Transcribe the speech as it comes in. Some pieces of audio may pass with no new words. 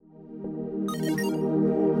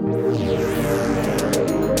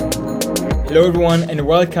Hello everyone and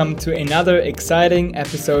welcome to another exciting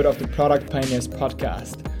episode of the Product Pioneers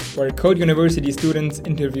podcast, where Code University students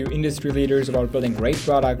interview industry leaders about building great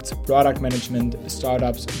products, product management,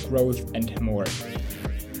 startups, growth and more.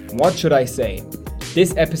 What should I say?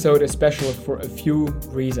 This episode is special for a few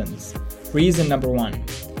reasons. Reason number one.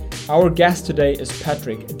 Our guest today is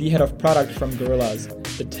Patrick, the head of product from Gorillas,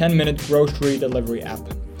 the 10-minute grocery delivery app.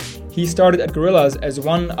 He started at Gorillas as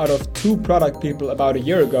one out of two product people about a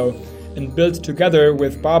year ago and built together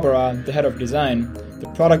with Barbara, the head of design,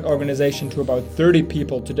 the product organization to about 30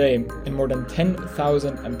 people today and more than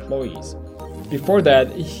 10,000 employees. Before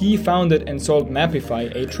that, he founded and sold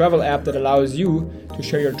Mapify, a travel app that allows you to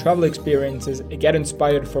share your travel experiences, get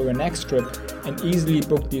inspired for your next trip, and easily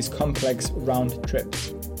book these complex round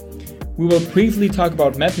trips. We will briefly talk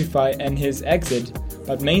about Mapify and his exit,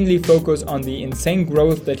 but mainly focus on the insane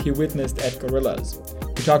growth that he witnessed at Gorillas.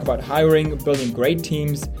 We talk about hiring, building great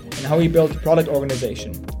teams, and how he built a product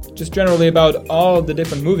organization. Just generally about all the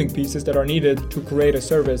different moving pieces that are needed to create a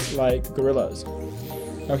service like Gorillas.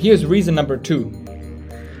 Now here's reason number two.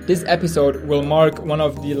 This episode will mark one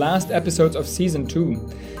of the last episodes of season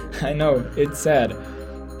 2. I know, it's sad.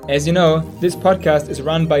 As you know, this podcast is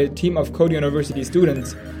run by a team of Code University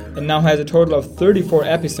students and now has a total of 34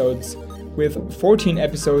 episodes, with 14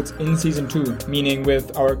 episodes in season 2, meaning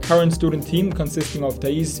with our current student team consisting of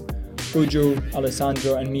Thais, Uju,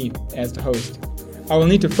 Alessandro and me as the host. I will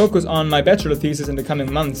need to focus on my bachelor thesis in the coming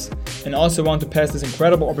months and also want to pass this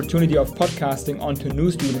incredible opportunity of podcasting on to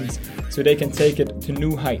new students so they can take it to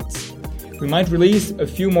new heights. We might release a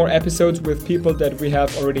few more episodes with people that we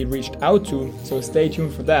have already reached out to, so stay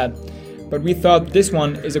tuned for that. But we thought this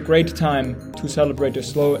one is a great time to celebrate the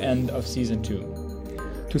slow end of season 2.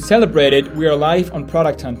 To celebrate it, we are live on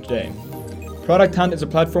Product Hunt today. Product Hunt is a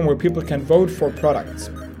platform where people can vote for products.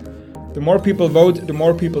 The more people vote, the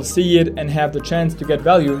more people see it and have the chance to get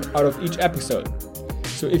value out of each episode.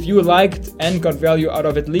 So if you liked and got value out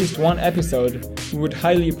of at least one episode, we would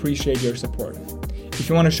highly appreciate your support. If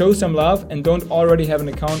you want to show some love and don't already have an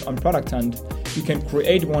account on Product Hunt, you can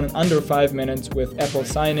create one in under 5 minutes with Apple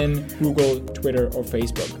Sign-In, Google, Twitter or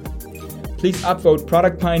Facebook. Please upvote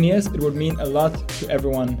Product Pioneers, it would mean a lot to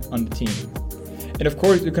everyone on the team. And of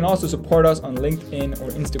course, you can also support us on LinkedIn or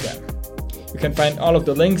Instagram. You can find all of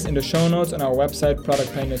the links in the show notes on our website,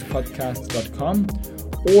 productpioneerspodcast.com,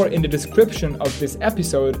 or in the description of this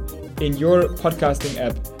episode in your podcasting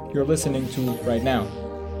app you're listening to right now.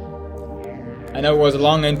 I know it was a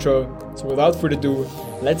long intro, so without further ado,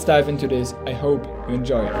 let's dive into this. I hope you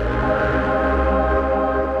enjoy it.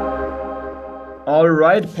 All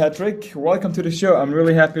right, Patrick, welcome to the show. I'm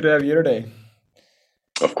really happy to have you today.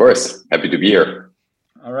 Of course, happy to be here.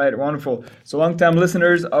 All right, wonderful. So long-time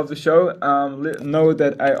listeners of the show know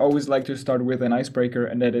that I always like to start with an icebreaker,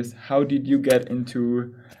 and that is, how did you get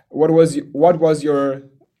into, what was your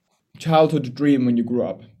childhood dream when you grew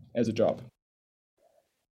up as a job?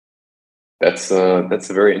 That's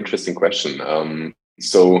a very interesting question.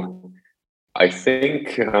 So I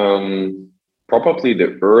think probably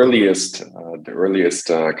the earliest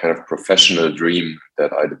kind of professional dream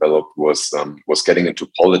that I developed was getting into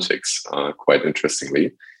politics. Quite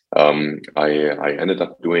interestingly, I ended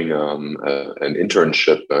up doing an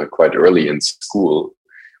internship quite early in school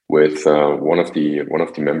with one of the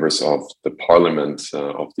members of the parliament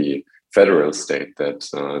of the federal state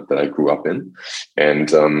that I grew up in, and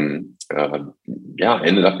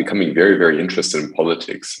ended up becoming very, very interested in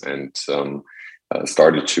politics and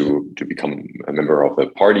started to become a member of a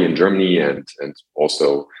party in Germany and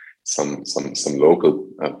also some local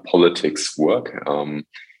politics work. I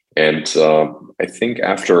think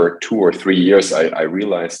after 2 or 3 years, I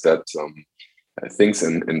realized that things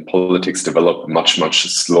in politics develop much, much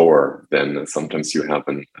slower than sometimes you have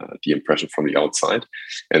the impression from the outside.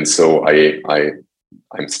 And so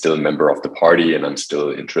I'm still a member of the party and I'm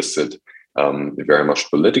still interested very much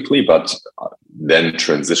politically, but then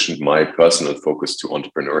transitioned my personal focus to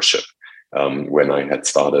entrepreneurship when I had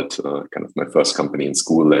started kind of my first company in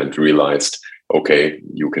school and realized, okay,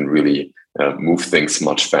 you can really move things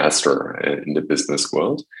much faster in the business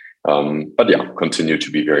world. But yeah, continue to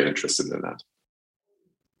be very interested in that.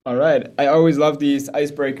 All right. I always love these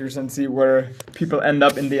icebreakers and see where people end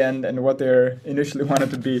up in the end and what they initially wanted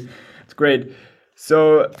to be. It's great.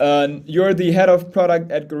 So you're the head of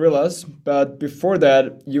product at Gorillas, but before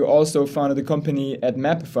that, you also founded a company at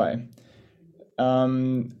Mapify.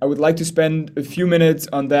 I would like to spend a few minutes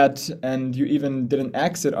on that, and you even did an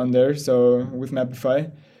exit on there, so with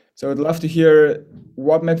Mapify. So I'd love to hear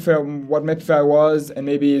what Mapify was and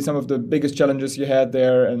maybe some of the biggest challenges you had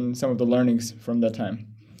there and some of the learnings from that time.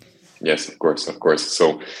 Yes, of course.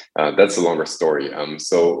 So that's a longer story.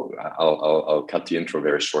 So I'll cut the intro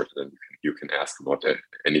very short, and you can ask about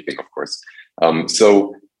anything, of course.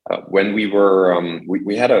 When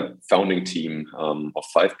we had a founding team of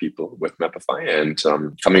 5 people with Mapify, and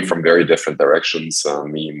coming from very different directions.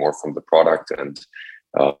 Me more from the product and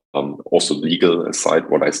also legal side,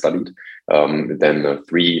 what I studied. Then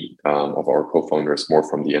 3 of our co-founders more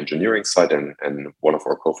from the engineering side, and one of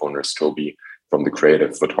our co-founders, Toby, from the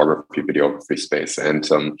creative photography, videography space. And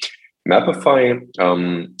Mapify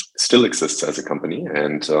still exists as a company.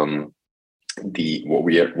 And what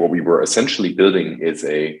we were essentially building is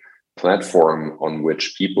a platform on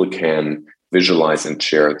which people can visualize and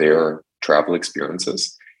share their travel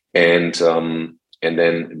experiences. And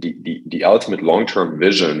then the ultimate long-term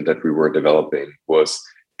vision that we were developing was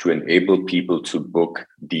to enable people to book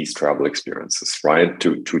these travel experiences, right?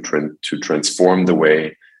 To transform the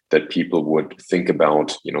way that people would think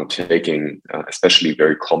about, taking especially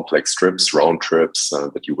very complex trips, round trips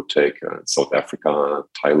that you would take South Africa,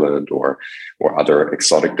 Thailand, or other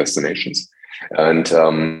exotic destinations, and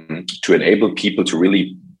to enable people to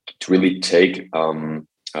really take,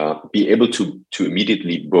 be able to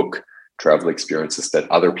immediately book travel experiences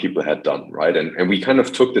that other people had done, right? And we kind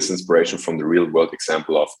of took this inspiration from the real world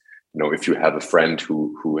example of, if you have a friend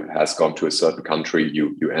who has gone to a certain country,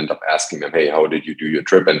 you end up asking them, hey, how did you do your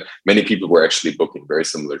trip? And many people were actually booking very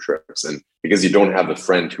similar trips. And because you don't have a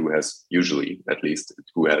friend who has, usually at least,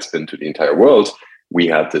 who has been to the entire world, we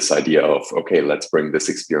had this idea of, okay, let's bring this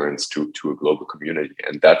experience to a global community.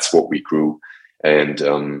 And that's what we grew and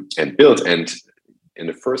built. And in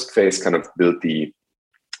the first phase, kind of built the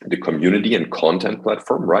community and content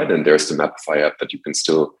platform, right? And there's the Mapify app that you can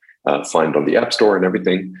still find on the App Store and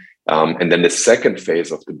everything. And then the second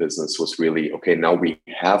phase of the business was really, okay, now we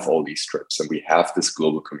have all these trips and we have this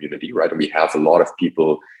global community, right? And we have a lot of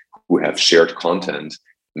people who have shared content.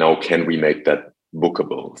 Now, can we make that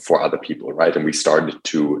bookable for other people, right? And we started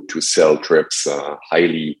to sell trips,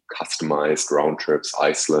 highly customized round trips,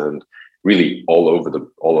 Iceland, really all over the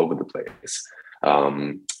place.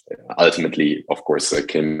 Ultimately, of course, I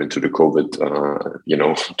came into the COVID,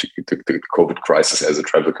 the COVID crisis as a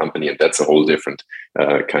travel company, and that's a whole different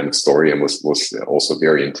kind of story, and was also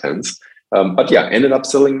very intense. But yeah, ended up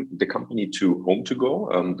selling the company to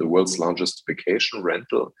HomeToGo, the world's largest vacation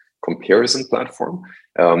rental comparison platform,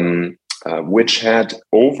 which had,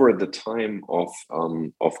 over the time of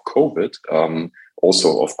COVID,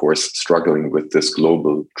 also, of course, struggling with this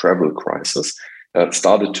global travel crisis,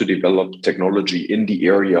 started to develop technology in the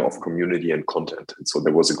area of community and content. And so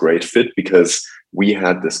there was a great fit because we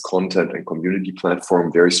had this content and community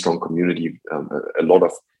platform, very strong community, a lot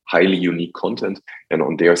of highly unique content. And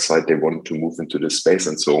on their side, they wanted to move into this space.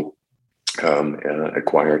 And so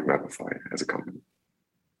acquired Mapify as a company.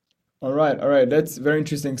 All right. That's very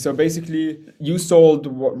interesting. So basically, you sold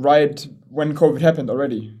right when COVID happened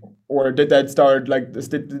already? Or did that start, like,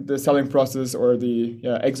 did the selling process or the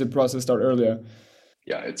exit process start earlier?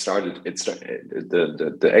 Yeah,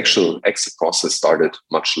 the actual exit process started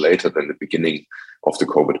much later than the beginning of the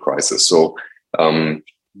COVID crisis. So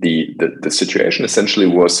the situation essentially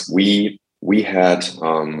was we had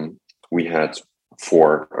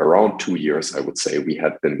for around 2 years, I would say, we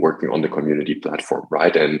had been working on the community platform,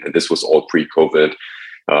 right? And this was all pre-COVID.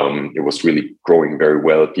 It was really growing very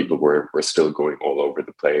well. People were still going all over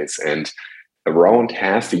the place. And around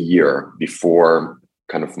half a year before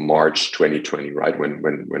kind of March 2020, right,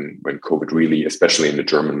 when COVID really, especially in the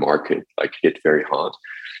German market, like hit very hard.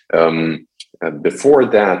 Before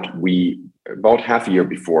that, about half a year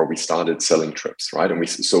before, we started selling trips, right? And we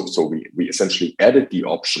essentially added the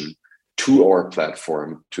option to our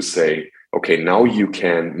platform to say, okay, now you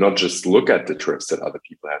can not just look at the trips that other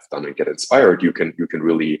people have done and get inspired. You can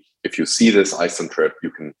really, if you see this Iceland trip,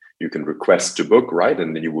 you can request to book, right?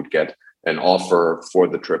 And then you would get an offer for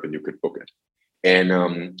the trip and you could book it.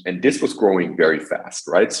 And this was growing very fast,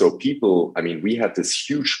 right? So people, I mean, we had this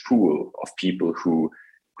huge pool of people who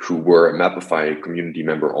were a Mapify community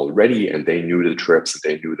member already, and they knew the trips and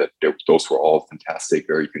they knew that those were all fantastic,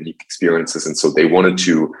 very unique experiences. And so they wanted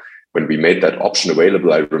to, when we made that option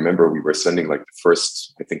available, I remember we were sending like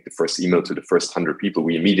the first email to the first 100 people.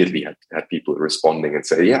 We immediately had people responding and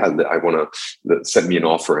say, yeah, I want to send me an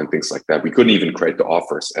offer and things like that. We couldn't even create the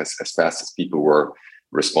offers as fast as people were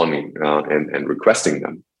responding and requesting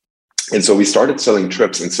them. And so we started selling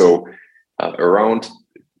trips. And so around,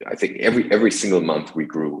 I think every single month we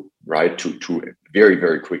grew, right, to very,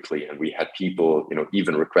 very quickly. And we had people,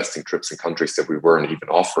 even requesting trips in countries that we weren't even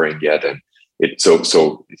offering yet. And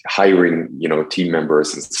so hiring, team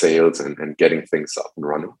members and sales and getting things up and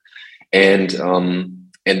running. And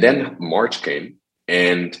And then March came,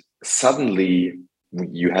 and suddenly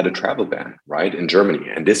you had a travel ban, right, in Germany.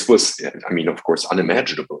 And this was, I mean, of course,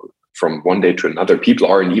 unimaginable. From one day to another, people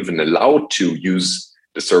aren't even allowed to use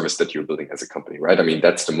the service that you're building as a company, right? I mean,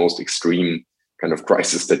 that's the most extreme kind of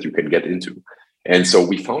crisis that you can get into. And so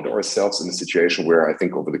we found ourselves in a situation where I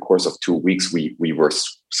think over the course of 2 weeks, we were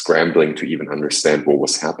scrambling to even understand what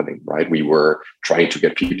was happening, right? We were trying to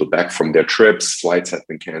get people back from their trips, flights had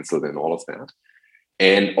been canceled and all of that.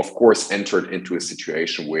 And of course, entered into a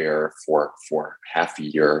situation where for half a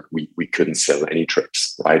year, we couldn't sell any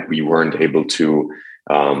trips, right? We weren't able to,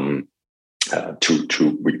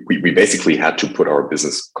 we basically had to put our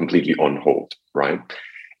business completely on hold, right?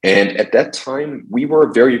 And at that time, we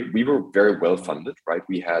were very well funded, right?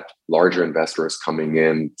 We had larger investors coming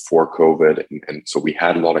in for COVID, and so we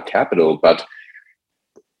had a lot of capital. But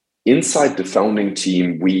inside the founding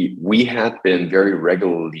team, we had been very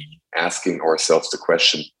regularly asking ourselves the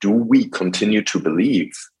question: do we continue to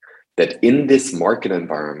believe that in this market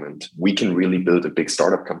environment we can really build a big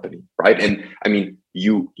startup company, right? And I mean,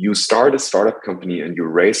 you start a startup company and you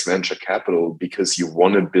raise venture capital because you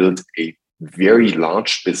want to build a very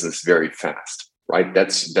large business very fast, right?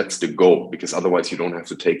 That's the goal, because otherwise you don't have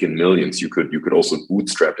to take in millions. You could also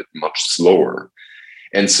bootstrap it much slower.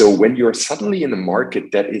 And so when you're suddenly in a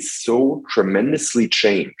market that is so tremendously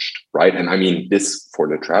changed, right? And I mean, this for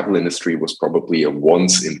the travel industry was probably a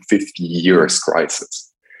once in 50 years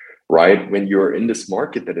crisis, right? When you're in this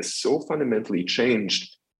market that is so fundamentally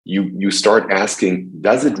changed, you start asking,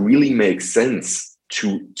 does it really make sense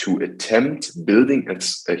to attempt building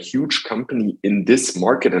a huge company in this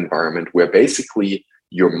market environment where basically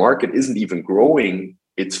your market isn't even growing,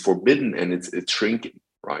 it's forbidden and it's shrinking,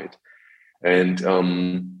 right? And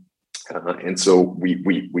so we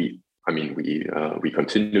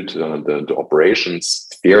continued the operations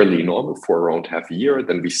fairly normal for around half a year.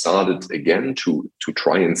 Then we started again to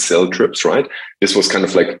try and sell trips, right? This was kind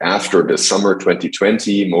of like after the summer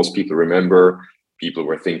 2020. Most people remember, people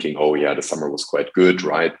were thinking, oh yeah, the summer was quite good,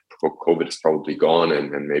 right? COVID is probably gone,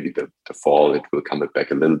 and maybe the fall it will come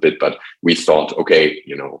back a little bit. But we thought, okay,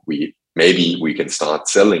 maybe we can start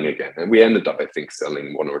selling again. And we ended up, I think,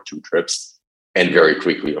 selling 1 or 2 trips. And very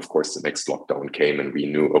quickly, of course, the next lockdown came, and we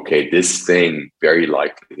knew, okay, this thing very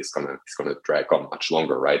likely is gonna drag on much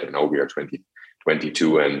longer, right? And now we are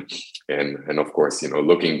 2022, and of course,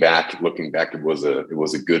 looking back, it was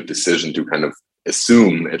a good decision to kind of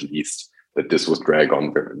assume at least that this would drag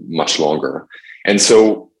on very much longer. And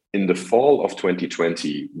so in the fall of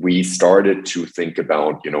 2020, we started to think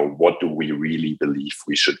about, what do we really believe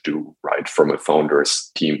we should do, right, from a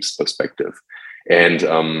founder's team's perspective.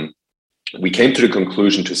 And we came to the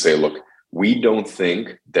conclusion to say, look, we don't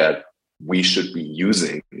think that we should be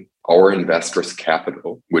using our investors'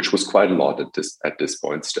 capital, which was quite a lot at this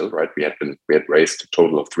point still, right? We had raised a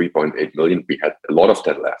total of 3.8 million. We had a lot of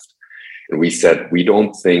that left. And we said, we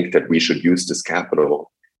don't think that we should use this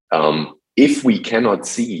capital if we cannot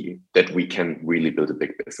see that we can really build a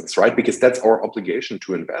big business, right? Because that's our obligation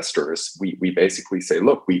to investors. We basically say,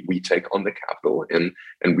 look, we take on the capital and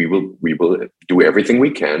we will do everything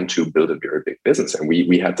we can to build a very big business. And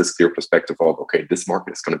we had this clear perspective of, okay, this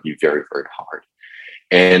market is going to be very, very hard.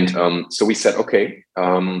 And so we said, okay,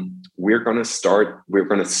 we're going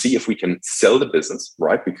to see if we can sell the business,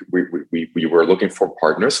 right? We were looking for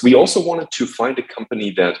partners. We also wanted to find a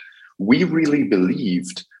company that we really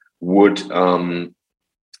believed would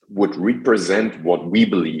represent what we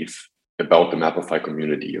believe about the Mapify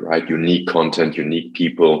community, right? Unique content, unique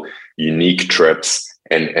people, unique trips,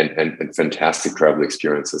 and fantastic travel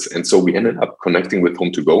experiences. And so we ended up connecting with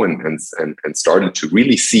Home2Go and started to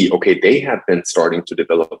really see, okay, they had been starting to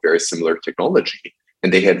develop very similar technology,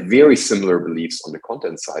 and they had very similar beliefs on the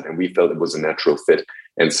content side, and we felt it was a natural fit.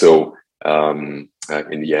 And so in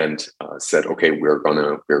the end, said, okay, we're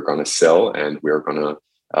gonna sell, and we're gonna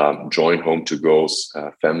join Home2Go's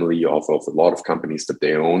family of a lot of companies that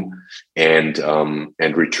they own, and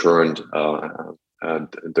returned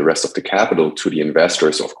the rest of the capital to the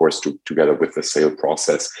investors, of course, together with the sale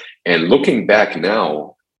process. And looking back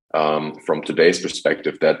now, from today's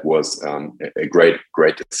perspective, that was a great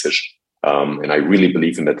decision. And I really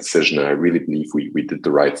believe in that decision, and I really believe we did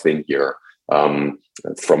the right thing here.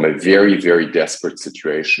 From a very, very desperate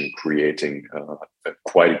situation, creating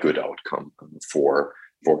quite a good outcome for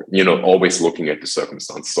always looking at the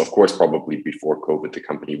circumstances. Of course, probably before COVID, the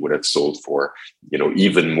company would have sold for,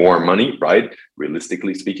 even more money, right?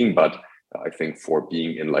 Realistically speaking. But I think for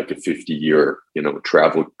being in like a 50-year,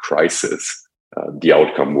 travel crisis, the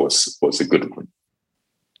outcome was a good one.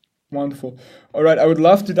 Wonderful. All right, I would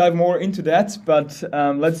love to dive more into that, but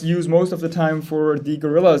let's use most of the time for the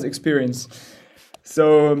Gorillas experience.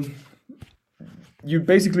 So you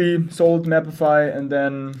basically sold Mapify, and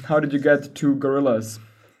then how did you get to Gorillas?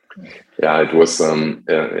 Yeah, it was a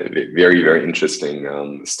very, very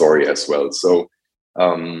interesting story as well. So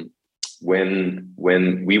when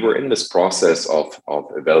we were in this process of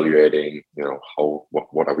evaluating,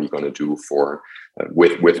 what are we going to do for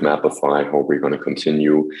with Mapify, how are we going to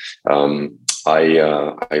continue,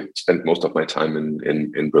 I spent most of my time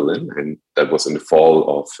in Berlin, and that was in the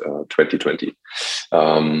fall of 2020,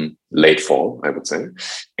 late fall, I would say,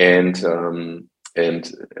 and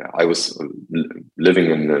I was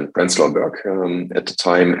living in Prenzlauer Berg at the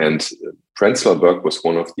time, and Prenzlauer Berg was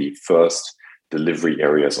one of the first delivery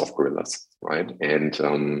areas of Gorillas, right? And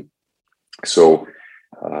so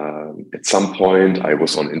at some point, I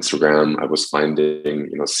was on Instagram. I was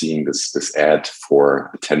seeing this ad for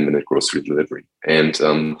a 10-minute grocery delivery, and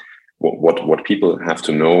what people have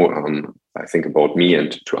to know, I think, about me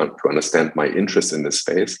and to understand my interest in this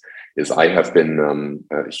space is I have been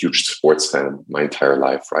a huge sports fan my entire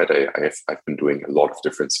life, right? I've been doing a lot of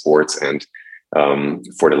different sports, and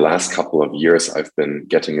for the last couple of years, I've been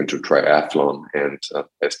getting into triathlon and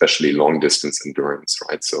especially long distance endurance,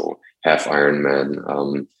 right? So half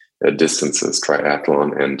Ironman distances,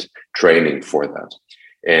 triathlon, and training for that.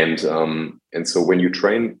 And so when you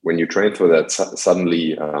train for that,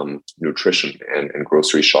 suddenly nutrition and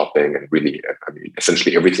grocery shopping and really,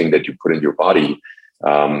 essentially everything that you put in your body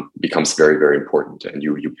becomes very, very important, and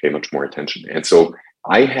you pay much more attention. And so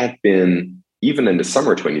I had been, even in the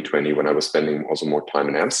summer 2020, when I was spending also more time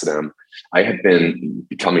in Amsterdam, I had been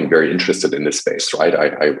becoming very interested in this space, right?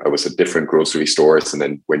 I was at different grocery stores, and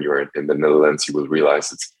then when you're in the Netherlands, you will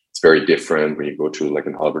realize it's very different when you go to like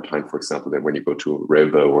an Albert Heijn, for example, than when you go to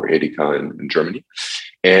Rewe or Edeka in Germany.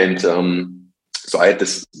 And so I had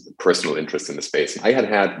this personal interest in the space. I had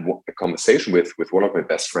a conversation with one of my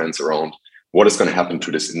best friends around what is going to happen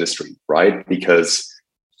to this industry, right? Because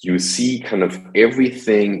you see kind of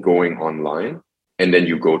everything going online, and then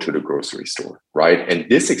you go to the grocery store, right? And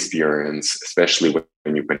this experience, especially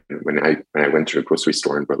when I went to a grocery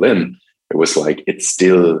store in Berlin, it was like, it's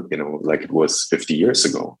still, like it was 50 years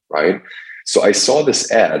ago, right? So I saw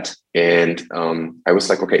this ad, and I was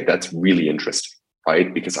like, okay, that's really interesting,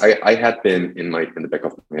 right? Because I had been in the back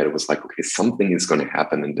of my head, it was like, okay, something is going to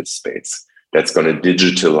happen in this space that's going to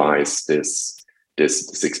digitalize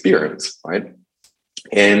this experience, right?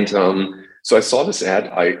 And so I saw this ad,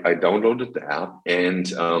 I downloaded the app,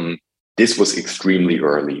 and this was extremely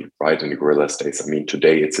early, right, in the Gorillas days. I mean,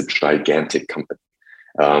 today it's a gigantic company.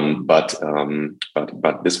 But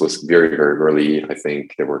this was very, very early. I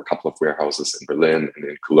think there were a couple of warehouses in Berlin and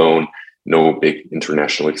in Cologne, no big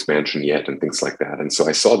international expansion yet and things like that. And so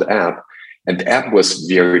I saw the app, and the app was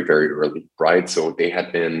very, very early, right? So they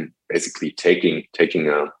had been basically taking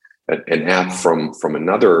an app from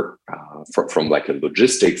another, from like a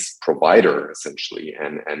logistics provider, essentially.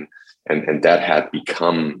 And that had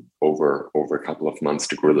become over a couple of months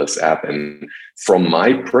the Gorillas app. And from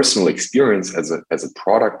my personal experience as a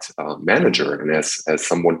product manager, and as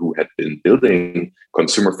someone who had been building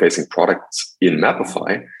consumer-facing products in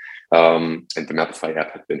Mapify, and the Mapify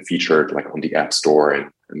app had been featured like on the App Store, and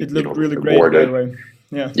it looked really great, by the way.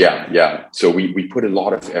 Yeah. So we put a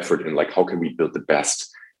lot of effort in, like, how can we build the best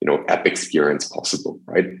app experience possible,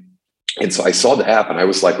 right? And so I saw the app, and I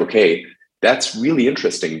was like, okay, that's really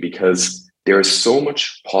interesting, because there is so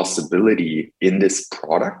much possibility in this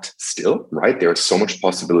product still, right? There is so much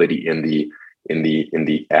possibility in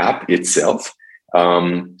the app itself,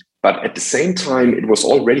 but at the same time, it was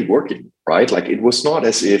already working, right? Like, it was not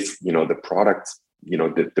as if the product,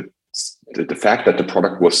 the fact that the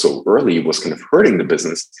product was so early was kind of hurting the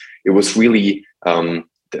business. It was really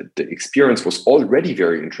the experience was already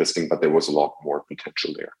very interesting, but there was a lot more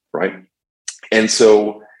potential there, right? And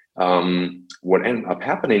so what ended up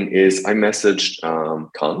happening is I messaged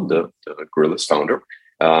Khan, the Gorillas founder.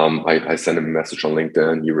 I sent him a message on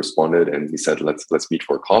LinkedIn. He responded, and he said, "Let's meet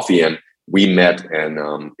for coffee." And we met, and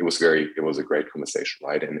it was a great conversation,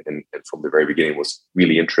 right? And from the very beginning, was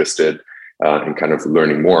really interested in kind of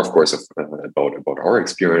learning more, of course, about our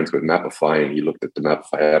experience with Mapify. And he looked at the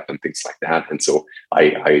Mapify app and things like that. And so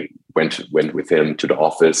I went with him to the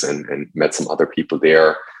office and met some other people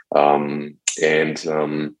there. And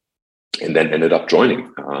then ended up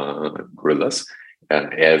joining Gorillas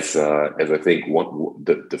as I think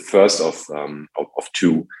the first of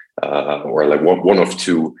two, or like one of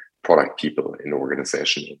two product people in the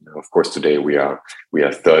organization. And of course, today we are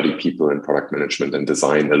 30 people in product management and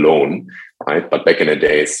design alone, right? But back in the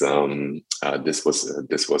days, this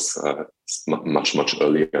was much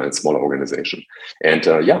earlier and smaller organization. And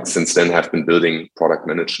since then I've been building product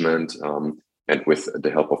management. And with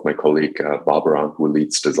the help of my colleague Barbara, who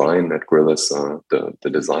leads design at Gorillas, the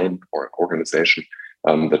design organization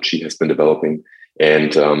that she has been developing,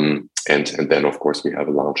 and then of course we have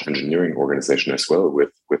a large engineering organization as well,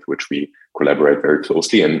 with which we collaborate very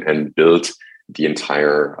closely and build the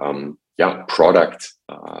entire product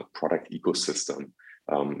ecosystem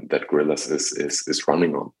that Gorillas is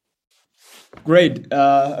running on. Great.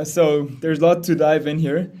 So there's a lot to dive in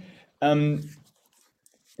here.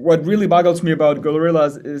 What really boggles me about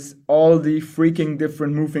Gorillas is all the freaking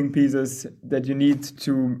different moving pieces that you need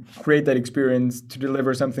to create that experience to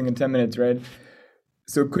deliver something in 10 minutes, right?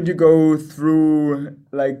 So could you go through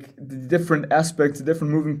like the different aspects, the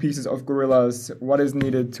different moving pieces of Gorillas, what is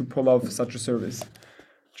needed to pull off such a service,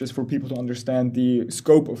 just for people to understand the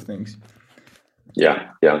scope of things? Yeah.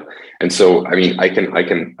 And so, I mean, I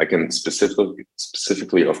can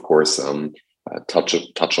specifically, of course,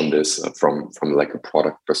 touch on this from like a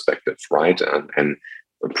product perspective, right? And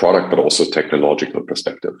a product, but also technological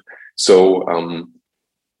perspective. So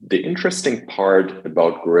the interesting part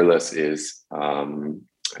about Gorillas is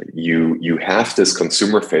you have this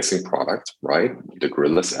consumer-facing product, right? The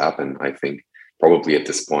Gorillas app, and I think probably at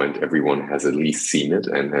this point everyone has at least seen it,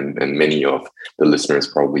 and many of the listeners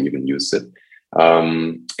probably even used it.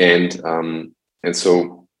 And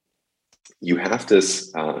so you have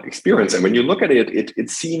this experience, and when you look at it, it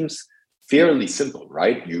seems fairly simple,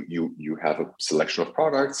 right? You have a selection of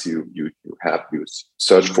products, you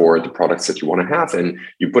search for the products that you want to have, and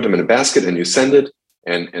you put them in a basket and you send it,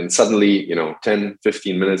 and suddenly, 10,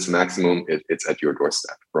 15 minutes maximum, it's at your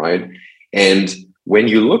doorstep, right? And when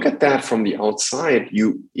you look at that from the outside,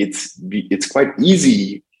 it's quite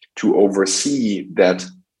easy to oversee that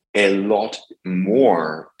a lot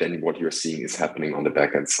more than what you're seeing is happening on the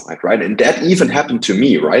backend side, right? And that even happened to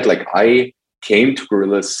me, right? Like I came to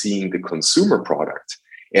Gorillas seeing the consumer product,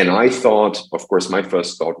 and I thought, of course, my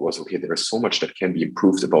first thought was, okay, there's so much that can be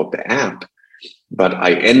improved about the app, but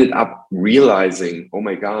I ended up realizing, oh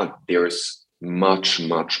my God, there's much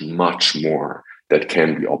more that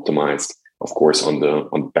can be optimized, of course, on the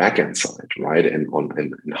backend side, right? And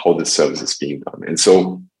how the service is being done. And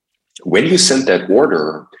so when you send that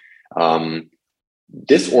order,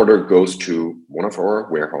 this order goes to one of our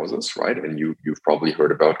warehouses, right? And you've probably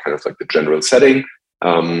heard about kind of like the general setting.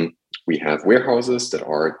 We have warehouses that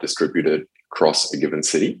are distributed across a given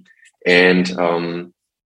city, and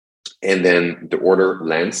then the order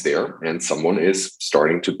lands there, and someone is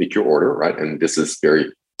starting to pick your order, right? And this is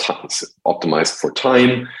very optimized for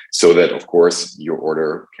time, so that of course your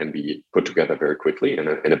order can be put together very quickly in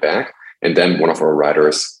a bag, and then one of our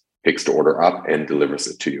riders picks the order up and delivers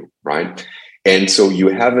it to you, right? And so you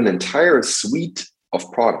have an entire suite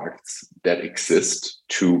of products that exist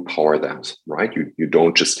to power that, right? You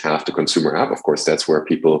don't just have the consumer app. Of course, that's where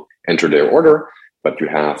people enter their order, but you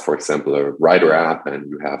have, for example, a rider app, and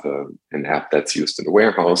you have an app that's used in the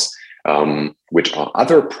warehouse, which are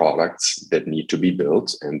other products that need to be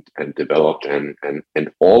built and developed, and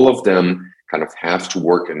all of them kind of have to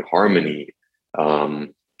work in harmony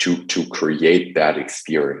to create that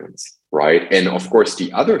experience, right? And of course,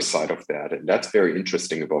 the other side of that, and that's very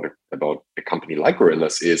interesting about a company like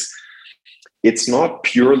Gorillas, is it's not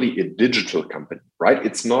purely a digital company, right?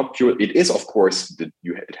 It's not pure. It is, of course,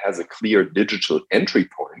 it has a clear digital entry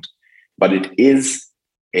point, but it is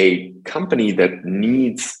a company that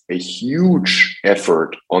needs a huge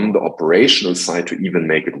effort on the operational side to even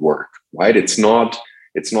make it work, right? It's not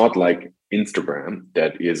like Instagram,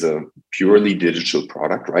 that is a purely digital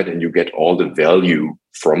product, right? And you get all the value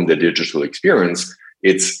from the digital experience.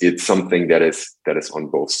 It's something that is on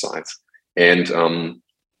both sides. And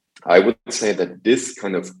I would say that this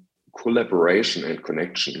kind of collaboration and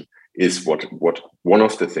connection is what one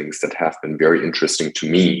of the things that have been very interesting to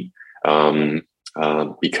me,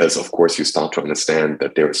 because of course you start to understand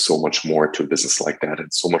that there is so much more to a business like that,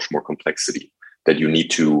 and so much more complexity that you need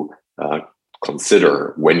to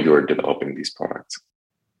consider when you're developing these products.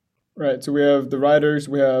 Right. So we have the riders,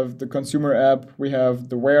 we have the consumer app, we have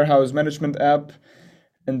the warehouse management app.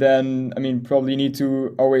 And then, I mean, probably you need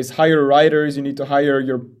to always hire riders. You need to hire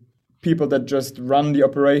your people that just run the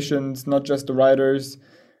operations, not just the riders.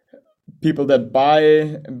 People that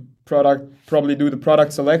buy product probably do the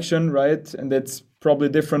product selection, right? And that's probably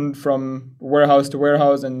different from warehouse to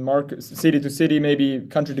warehouse and market, city to city, maybe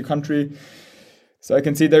country to country. So I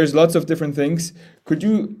can see there's lots of different things. Could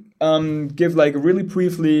you give like really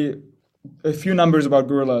briefly a few numbers about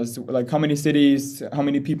Gorillas, like how many cities, how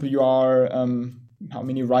many people you are, how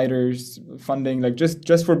many writers, funding, like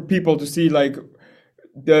just for people to see like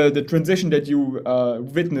the transition that you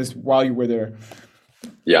witnessed while you were there.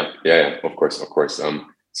 Yeah, of course.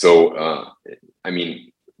 I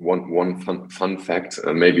mean, one fun fact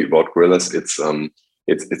maybe about Gorillas,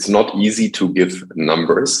 it's not easy to give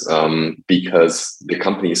numbers because the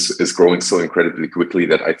company is growing so incredibly quickly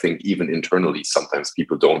that I think even internally sometimes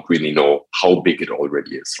people don't really know how big it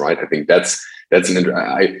already is, right? I think that's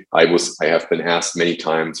I have been asked many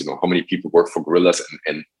times, how many people work for Gorillas,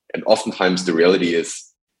 and oftentimes the reality is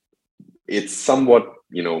it's somewhat,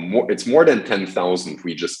 it's more than 10,000.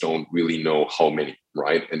 We just don't really know how many,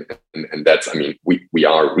 right? And that's, I mean, we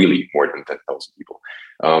are really more than 10,000 people.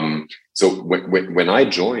 So when I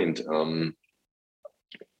joined,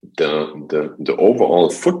 the overall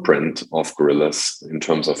footprint of Gorillas in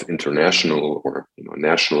terms of international or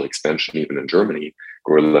national expansion, even in Germany,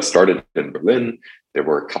 Gorillas started in Berlin. There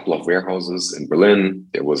were a couple of warehouses in Berlin.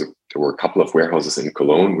 There were a couple of warehouses in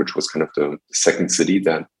Cologne, which was kind of the second city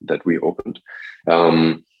that we opened.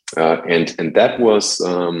 And that was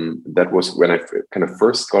when I kind of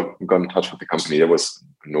first got in touch with the company. That was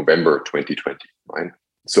November 2020, right?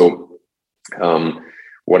 So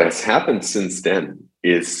what has happened since then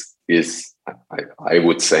is I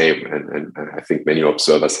would say, and I think many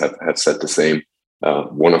observers have said the same,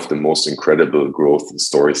 one of the most incredible growth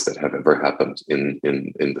stories that have ever happened in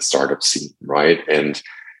the startup scene, right? And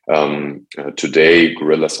today,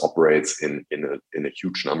 Gorillas operates in a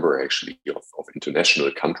huge number actually of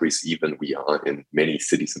international countries. Even we are in many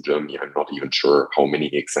cities in Germany. I'm not even sure how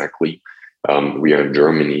many exactly. We are in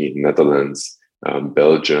Germany, Netherlands,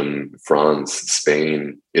 Belgium, France,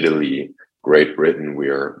 Spain, Italy, Great Britain.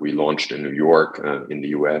 We launched in New York, in the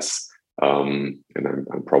US. And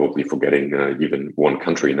I'm probably forgetting even one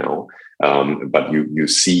country now. But you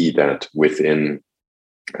see that within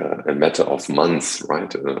a matter of months,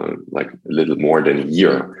 right, like a little more than a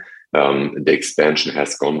year, the expansion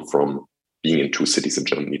has gone from being in 2 cities in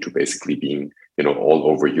Germany to basically being, all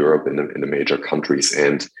over Europe in the major countries,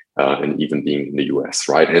 and even being in the US,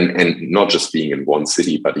 right? And not just being in one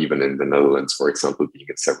city, but even in the Netherlands, for example, being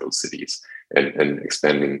in several cities and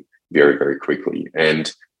expanding very, very quickly.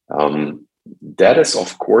 And that is,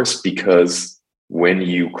 of course, because when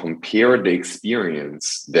you compare the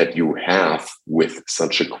experience that you have with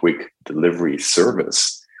such a quick delivery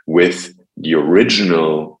service with the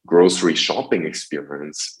original grocery shopping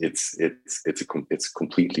experience, it's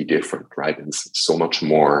completely different, right? It's so much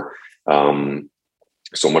more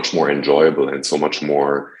enjoyable and so much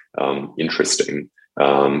more interesting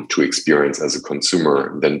to experience as a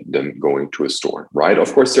consumer than going to a store, right?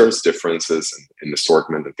 Of course, there's differences in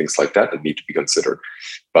assortment and things like that need to be considered.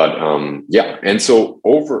 But and so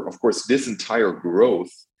of course, this entire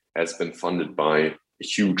growth has been funded by a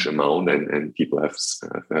huge amount, and people have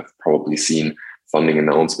probably seen funding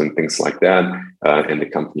announcement, things like that. And the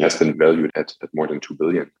company has been valued at more than 2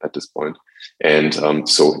 billion at this point. And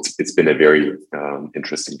so it's been a very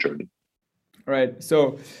interesting journey. Right.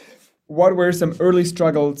 So what were some early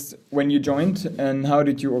struggles when you joined, and how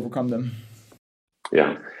did you overcome them?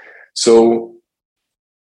 Yeah. So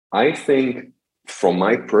I think from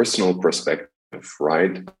my personal perspective,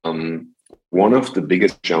 right, one of the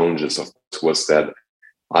biggest challenges of this was that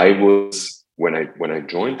when I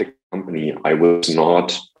joined the company, I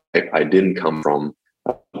didn't come from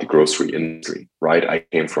the grocery industry, right? I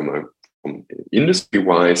came from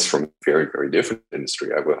industry-wise, from very, very different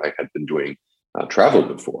industry. I had been doing travel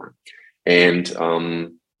before. And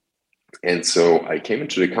so I came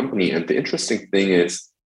into the company, and the interesting thing is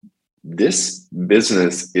this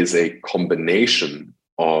business is a combination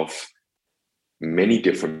of many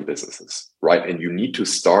different businesses, right? And you need to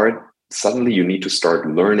start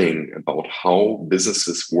learning about how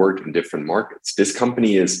businesses work in different markets. This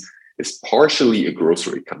company is partially a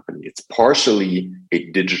grocery company. It's partially a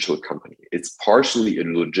digital company. It's partially a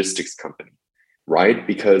logistics company, right?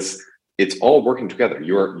 Because it's all working together.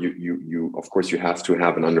 You of course, you have to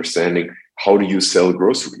have an understanding. How do you sell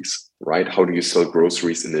groceries, right? How do you sell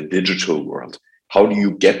groceries in a digital world? How do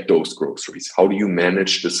you get those groceries? How do you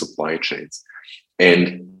manage the supply chains?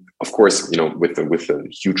 And of course, with the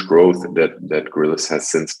huge growth that Gorillas has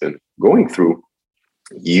since been going through,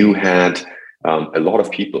 you had a lot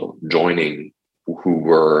of people joining who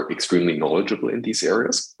were extremely knowledgeable in these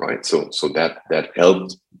areas, right? So that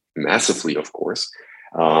helped massively, of course.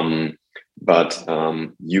 But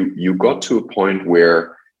you got to a point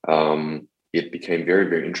where it became very,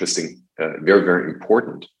 very interesting very, very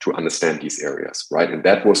important to understand these areas, right? And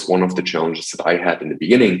that was one of the challenges that I had in the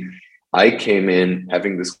beginning. I came in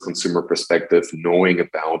having this consumer perspective, knowing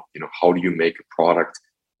about, how do you make a product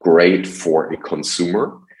great for a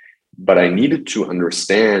consumer? But I needed to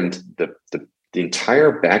understand the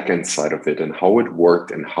entire backend side of it and how it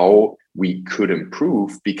worked and how we could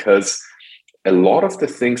improve, because a lot of the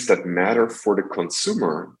things that matter for the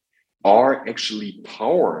consumer are actually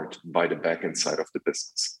powered by the backend side of the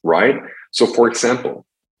business, right? So for example,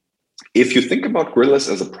 if you think about Gorillas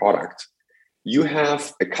as a product, you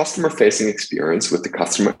have a customer-facing experience with the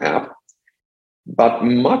customer app, but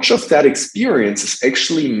much of that experience is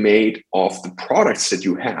actually made of the products that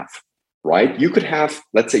you have, right? You could have,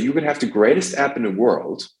 let's say you could have the greatest app in the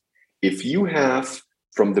world. If you have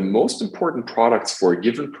from the most important products for a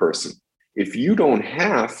given person, if you don't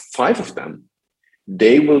have 5 of them,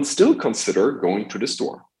 they will still consider going to the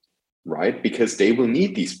store, right? Because they will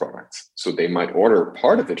need these products. So they might order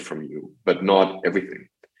part of it from you, but not everything.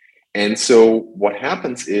 And so what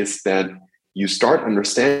happens is that you start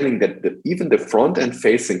understanding that even the front end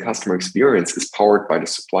facing customer experience is powered by the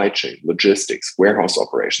supply chain, logistics, warehouse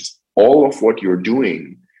operations, all of what you're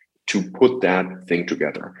doing to put that thing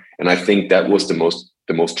together. And I think that was the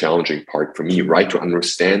most challenging part for me, right? To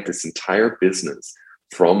understand this entire business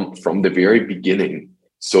from the very beginning,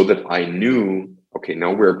 so that I knew, okay,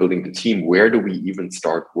 now we're building the team. Where do we even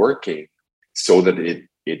start working so that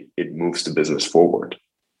it moves the business forward?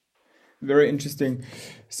 Very interesting.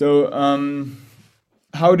 So,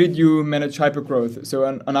 how did you manage hypergrowth? So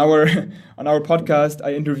on our podcast,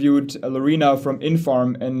 I interviewed Lorena from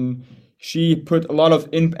Infarm, and she put a lot of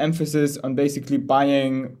emphasis on basically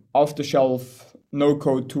buying off-the-shelf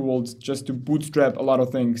no-code tools just to bootstrap a lot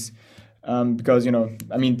of things. Because,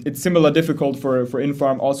 it's similar difficult for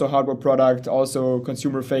Infarm, also hardware product, also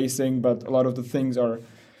consumer facing, but a lot of the things are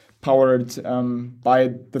powered by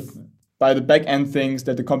the back end things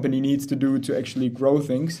that the company needs to do to actually grow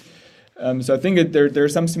things. So I think that there are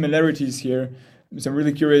some similarities here. So I'm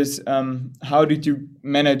really curious, how did you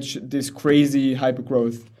manage this crazy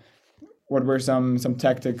hypergrowth? What were some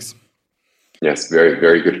tactics? Yes, very,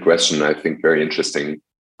 very good question. I think very interesting.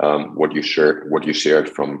 What you shared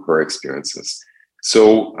from her experiences.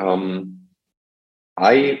 So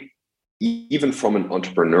even from an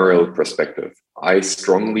entrepreneurial perspective, I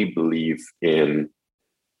strongly believe in,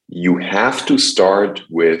 you have to start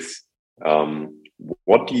with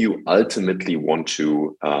what do you ultimately want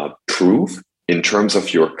to prove in terms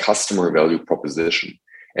of your customer value proposition,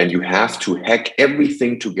 and you have to hack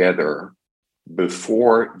everything together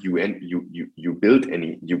before you build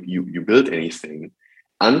anything,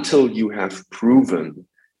 until you have proven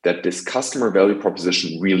that this customer value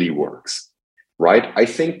proposition really works, right? I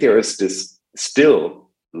think there is this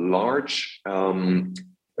still large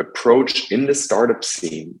approach in the startup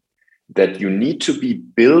scene that you need to be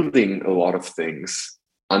building a lot of things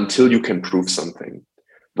until you can prove something,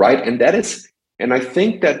 right? And I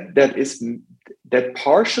think that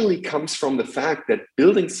partially comes from the fact that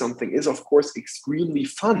building something is, of course, extremely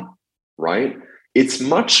fun, right? It's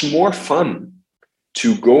much more fun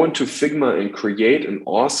to go into Figma and create an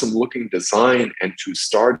awesome looking design and to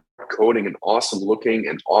start coding an awesome looking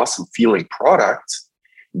and awesome feeling product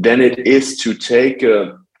than it is to take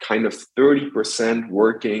a kind of 30%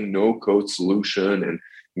 working no code solution, and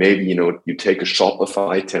maybe, you take a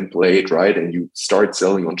Shopify template, right? And you start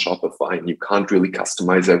selling on Shopify and you can't really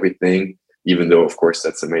customize everything, even though, of course,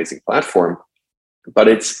 that's an amazing platform. But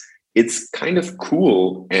it's kind of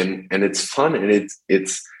cool and it's fun, and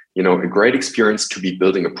it's a great experience to be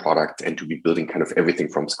building a product and to be building kind of everything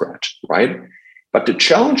from scratch, right? But the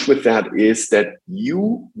challenge with that is that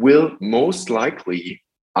you will most likely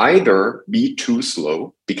either be too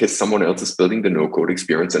slow because someone else is building the no-code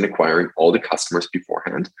experience and acquiring all the customers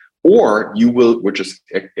beforehand, or you will, which is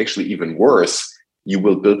actually even worse, you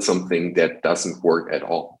will build something that doesn't work at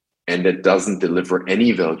all and that doesn't deliver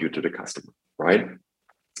any value to the customer, right?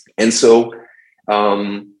 And so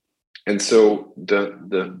the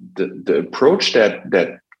approach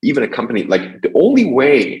that even a company, like the only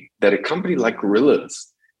way that a company like Gorillas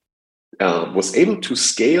was able to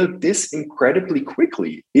scale this incredibly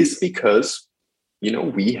quickly is because,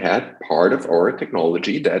 we had part of our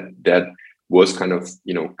technology that was kind of,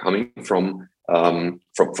 coming from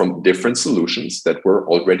different solutions that were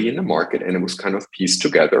already in the market, and it was kind of pieced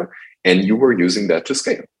together, and you were using that to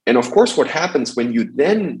scale. And of course, what happens when you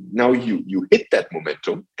you hit that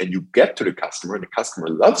momentum and you get to the customer and the customer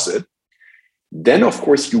loves it, then of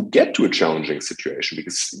course you get to a challenging situation,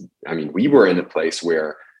 because we were in a place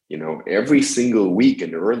where every single week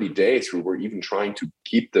in the early days, we were even trying to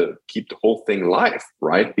keep the whole thing live,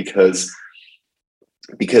 right? Because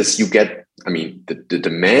you get, the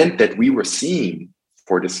demand that we were seeing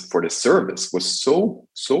for this service was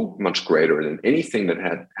so much greater than anything that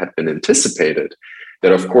had been anticipated,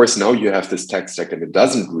 that of course now you have this tech stack and it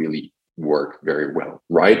doesn't really work very well,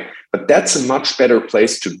 right? But that's a much better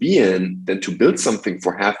place to be in than to build something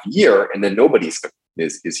for half a year and then nobody's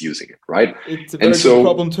is using it, right? It's a very good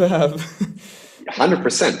problem to have.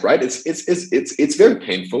 100%, right? It's very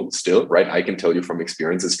painful still, right? I can tell you from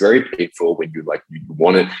experience, it's very painful when you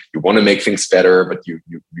want to make things better, but you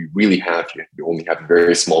really you only have a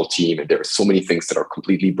very small team, and there are so many things that are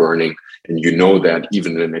completely burning, and that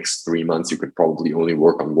even in the next 3 months you could probably only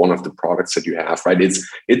work on one of the products that you have, right?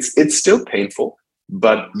 It's still painful,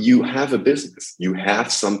 but you have a business, you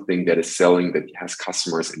have something that is selling, that has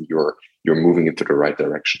customers, and you're moving into the right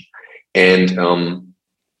direction. And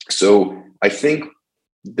so I think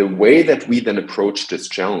the way that we then approached this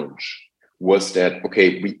challenge was that,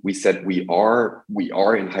 okay, we said we are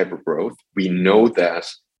in hypergrowth. We know that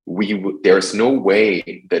there's no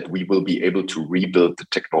way that we will be able to rebuild the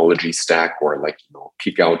technology stack or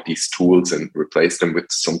kick out these tools and replace them with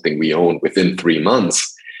something we own within 3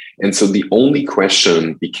 months. And so the only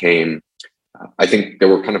question became, I think there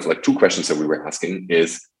were kind of like 2 questions that we were asking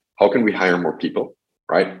is, how can we hire more people?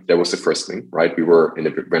 Right? That was the first thing, right?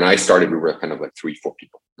 When I started, we were kind of like 3-4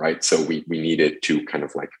 people, right? So we needed to kind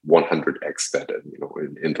of like 100x that,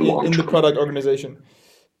 in the long term. In the product organization.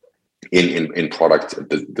 In product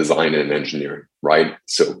design and engineering, right?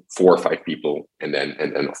 So 4 or 5 people, and then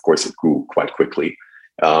of course it grew quite quickly.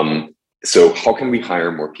 So how can we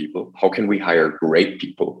hire more people? How can we hire great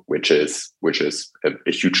people? Which is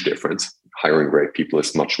a huge difference. Hiring great people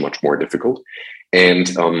is much more difficult. And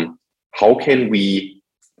how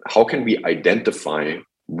can we identify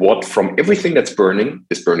what from everything that's burning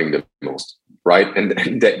is burning the most, right? And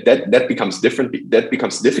that becomes different. That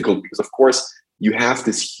becomes difficult because, of course, you have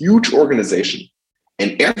this huge organization,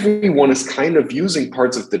 and everyone is kind of using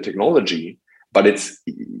parts of the technology, but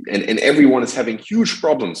and everyone is having huge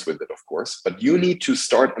problems with it, of course. But you need to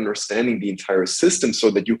start understanding the entire system so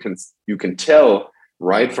that you can tell,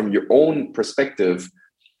 right, from your own perspective,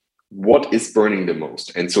 what is burning the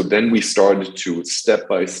most. And so then we started to step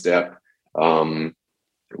by step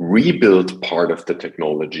rebuild part of the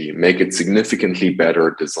technology, make it significantly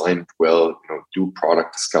better, design it well, do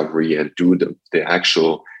product discovery and do the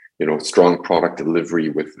actual strong product delivery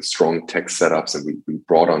with strong tech setups. And we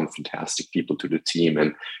brought on fantastic people to the team,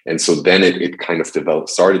 and so then it kind of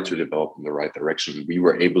started to develop in the right direction. We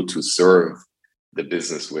were able to serve the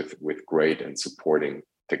business with great and supporting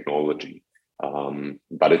technology.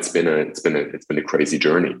 But it's been a crazy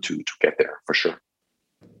journey to get there, for sure.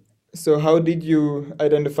 So how did you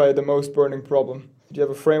identify the most burning problem? Do you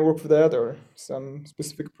have a framework for that or some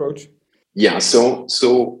specific approach? Yeah,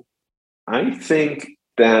 so I think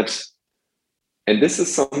that, and this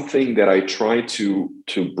is something that I try to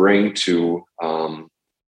bring to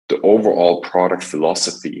the overall product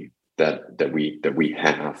philosophy that we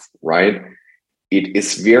have, right? It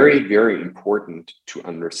is very, very important to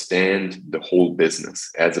understand the whole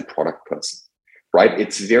business as a product person, right?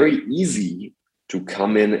 It's very easy to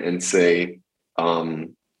come in and say,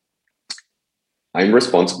 I'm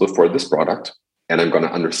responsible for this product, and I'm going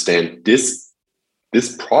to understand this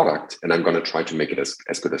product, and I'm going to try to make it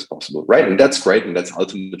as good as possible, right? And that's great, and that's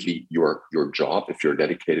ultimately your job if you're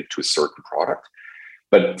dedicated to a certain product.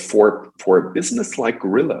 But for a business like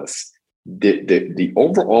Gorillas, the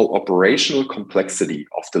overall operational complexity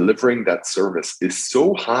of delivering that service is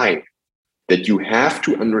so high that you have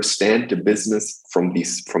to understand the business from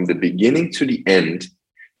the beginning to the end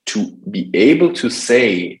to be able to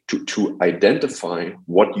say, to identify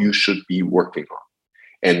what you should be working on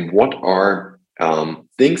and what are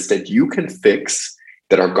things that you can fix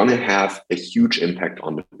that are going to have a huge impact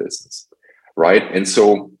on the business, right? And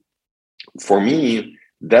so for me,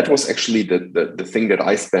 that was actually the thing that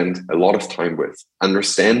I spent a lot of time with,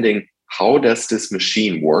 understanding how does this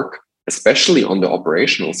machine work, especially on the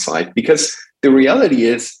operational side, because the reality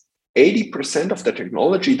is 80% of the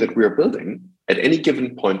technology that we are building at any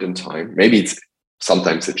given point in time, maybe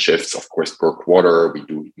sometimes it shifts, of course, per quarter, we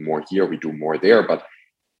do more here, we do more there, but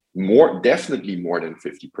definitely more than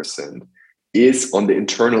 50% is on the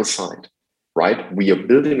internal side, right? We are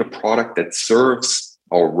building a product that serves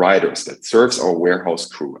our riders, that serves our warehouse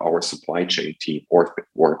crew, our supply chain team, or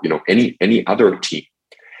any other team.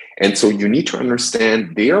 And so you need to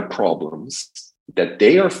understand their problems that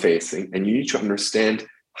they are facing, and you need to understand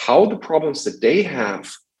how the problems that they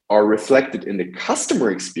have are reflected in the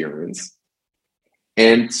customer experience,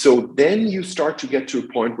 And so then you start to get to a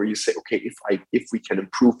point where you say, okay, if we can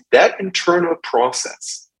improve that internal process,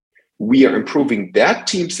 we are improving that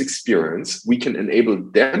team's experience, we can enable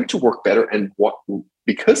them to work better. And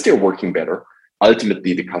because they're working better,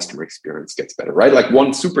 ultimately the customer experience gets better, right? Like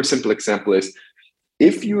one super simple example is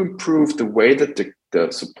if you improve the way that the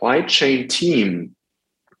supply chain team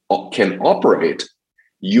can operate,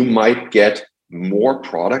 you might get more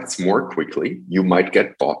products more quickly. You might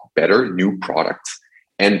get better new products.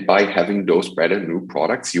 And by having those better new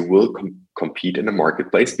products, you will compete in the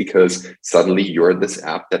marketplace because suddenly you're this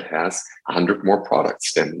app that has 100 more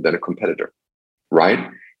products than a competitor, right?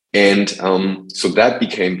 And so that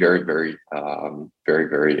became very, very, very,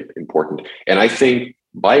 very important. And I think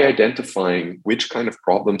by identifying which kind of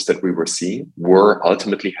problems that we were seeing were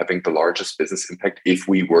ultimately having the largest business impact, if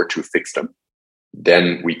we were to fix them,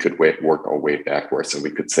 then we could work our way backwards and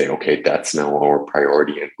we could say, okay, that's now our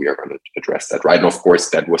priority and we are going to address that, right? And of course,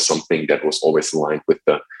 that was something that was always aligned with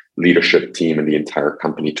the leadership team and the entire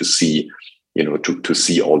company to see, to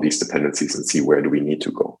see all these dependencies and see where do we need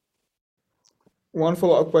to go. One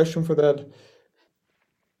follow-up question for that.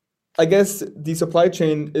 I guess the supply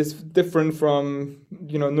chain is different from,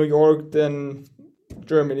 New York than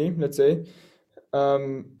Germany, let's say.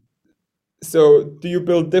 So do you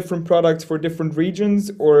build different products for different regions,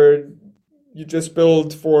 or you just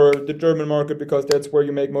build for the German market because that's where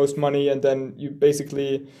you make most money, and then you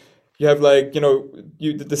have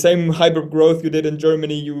you did the same hyper growth you did in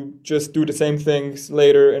Germany, you just do the same things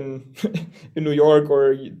later in in New York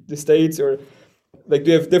or the States, or like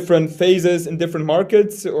do you have different phases in different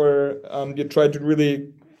markets, or you try to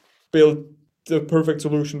really build the perfect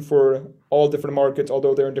solution for all different markets,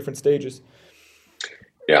 although they're in different stages?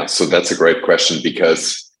 Yeah, so that's a great question,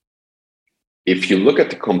 because if you look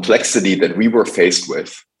at the complexity that we were faced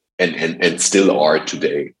with and still are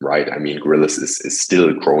today, right? I mean, Gorillas is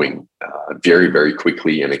still growing very, very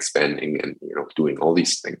quickly and expanding and doing all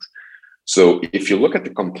these things. So if you look at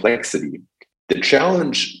the complexity, the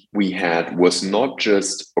challenge we had was not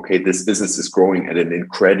just, okay, this business is growing at an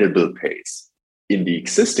incredible pace in the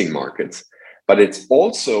existing markets, but it's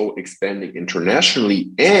also expanding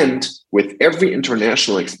internationally. And with every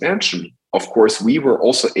international expansion, of course, we were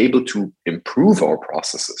also able to improve our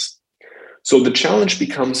processes. So the challenge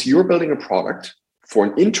becomes you're building a product for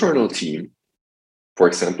an internal team, for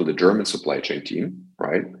example, the German supply chain team,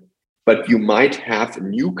 right? But you might have a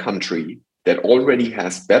new country that already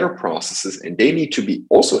has better processes and they need to be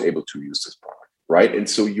also able to use this product, right? And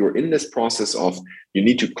so you're in this process of you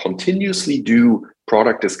need to continuously do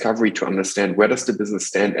product discovery to understand where does the business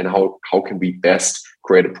stand and how can we best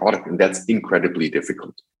create a product. And that's incredibly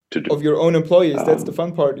difficult to do. Of your own employees, that's the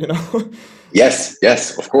fun part,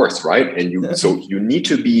 Yes, of course, right? And so you need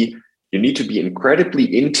to be incredibly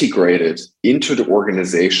integrated into the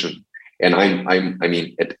organization. And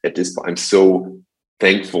at this point, I'm so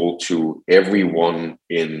thankful to everyone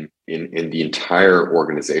in the entire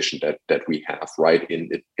organization that we have, right?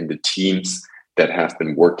 In the teams that have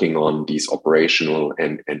been working on these operational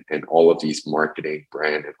and all of these marketing,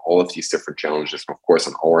 brand, and all of these different challenges. Of course,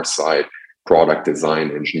 on our side, product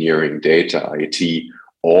design, engineering, data, IT,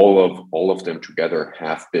 all of them together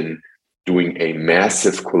have been doing a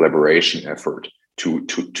massive collaboration effort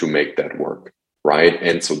to make that work, right?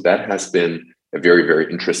 And so that has been a very, very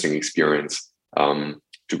interesting experience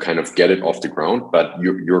to kind of get it off the ground. But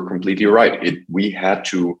you're completely right. We had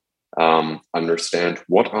to understand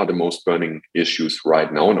what are the most burning issues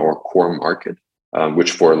right now in our core market,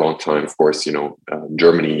 which for a long time, of course,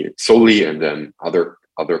 Germany solely, and then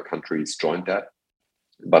other countries joined that.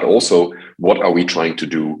 But also, what are we trying to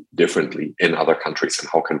do differently in other countries, and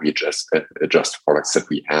how can we adjust products that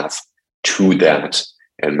we have to that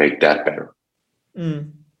and make that better?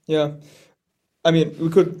 Yeah. I mean, we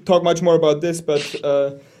could talk much more about this, but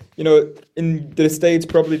in the States,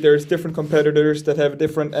 probably there's different competitors that have a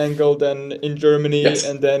different angle than in Germany. Yes.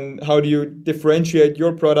 And then how do you differentiate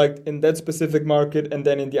your product in that specific market and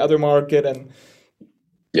then in the other market? And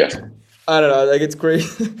yes, I don't know, like it's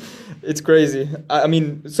crazy. It's crazy. I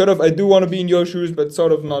mean, sort of, I do want to be in your shoes, but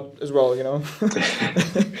sort of not as well,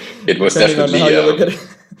 It was definitely. It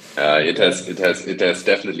it has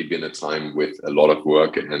definitely been a time with a lot of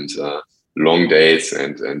work and long days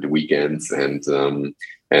and weekends and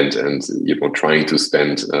trying to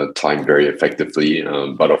spend time very effectively,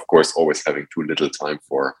 but of course always having too little time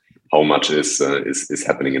for how much is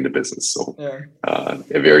happening in the business. So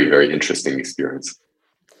a very, very interesting experience.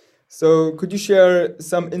 So could you share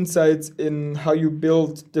some insights in how you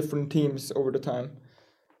build different teams over the time?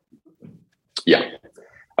 Yeah.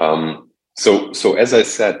 So as I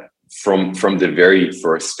said, from the very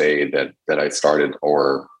first day that I started,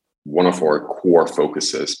 one of our core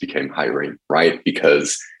focuses became hiring, right?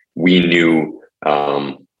 Because we knew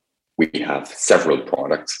we have several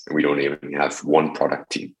products and we don't even have one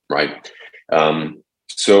product team, right?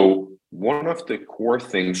 So one of the core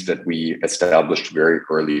things that we established very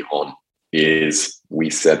early on is we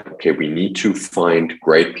said, okay, we need to find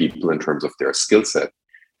great people in terms of their skill set,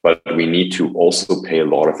 but we need to also pay a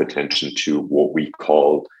lot of attention to what we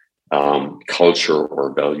call culture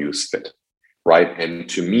or values fit, right? And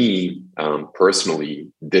to me,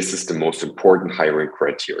 personally, this is the most important hiring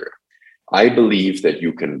criteria. I believe that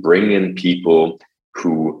you can bring in people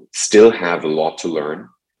who still have a lot to learn,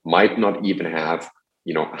 might not even have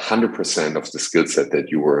 100% of the skill set that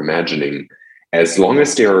you were imagining, as long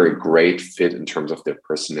as they are a great fit in terms of their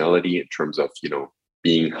personality, in terms of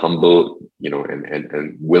being humble,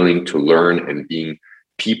 and willing to learn, and being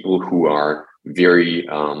people who are very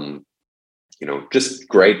just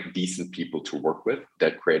great, decent people to work with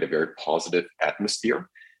that create a very positive atmosphere.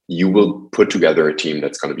 You will put together a team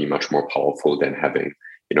that's going to be much more powerful than having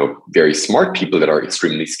very smart people that are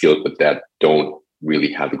extremely skilled but that don't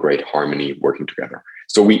really have a great harmony working together.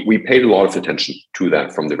 So we paid a lot of attention to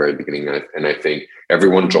that from the very beginning, and I think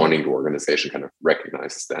everyone joining the organization kind of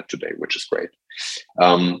recognizes that today, which is great.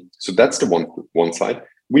 So that's the one side.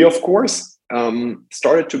 We of course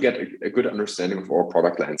started to get a good understanding of our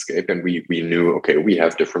product landscape, and we knew, okay, we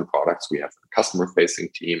have different products. We have a customer-facing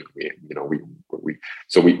team. We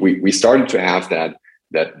started to have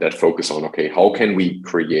that focus on, okay, how can we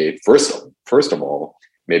create first of all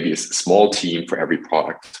maybe a small team for every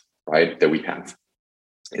product, right, that we have.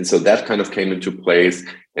 And so that kind of came into place,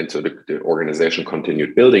 and so the organization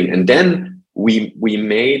continued building. And then we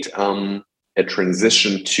made a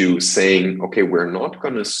transition to saying, okay, we're not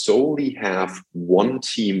going to solely have one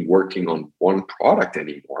team working on one product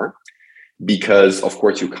anymore, because of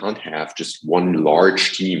course you can't have just one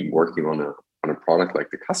large team working on a product like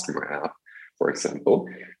the customer app, for example.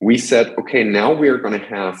 We said, okay, now we're going to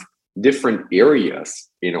have different areas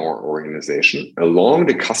in our organization along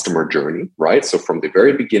the customer journey, right? So from the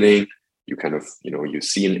very beginning, you kind of, you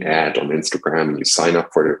see an ad on Instagram and you sign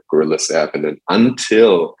up for the Gorillas app, and then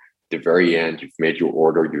until the very end, you've made your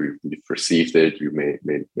order, you've received it, you may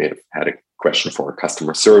have had a question for a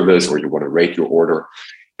customer service, or you want to rate your order.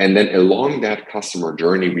 And then along that customer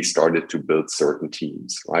journey, we started to build certain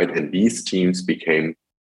teams, right? And these teams became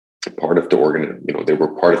part of the they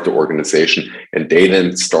were part of the organization, and they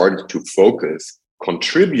then started to focus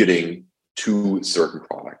contributing to certain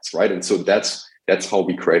products, right? And so that's how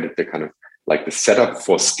we created the kind of like the setup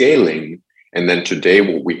for scaling. And then today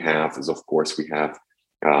what we have is, of course, we have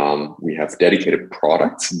dedicated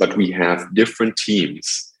products, but we have different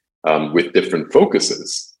teams with different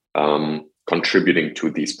focuses contributing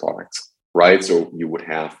to these products, right? So you would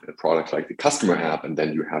have a product like the customer app, and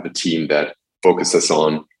then you have a team that focuses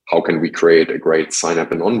on how can we create a great sign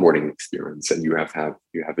up and onboarding experience, and you have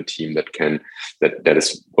a team that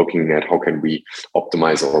is looking at how can we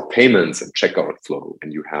optimize our payments and checkout flow,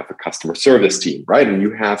 and you have a customer service team, right? And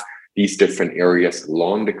you have these different areas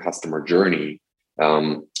along the customer journey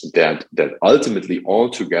that ultimately all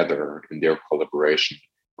together in their collaboration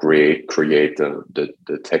create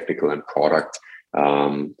the technical and product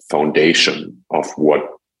foundation of what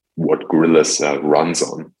Gorillas runs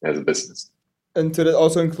on as a business. And so that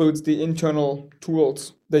also includes the internal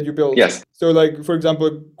tools that you build. Yes. So like, for example,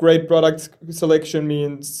 great product selection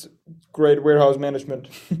means great warehouse management.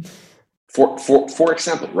 For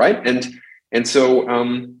example, right? And so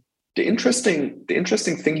the interesting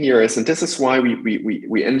thing here is, and this is why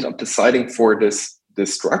we ended up deciding for this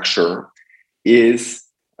structure, is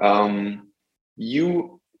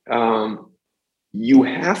you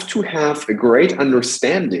have to have a great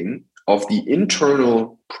understanding of the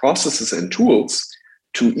internal processes and tools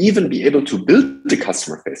to even be able to build the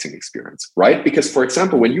customer-facing experience, right? Because, for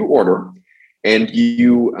example, when you order and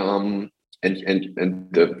you and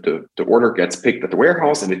the order gets picked at the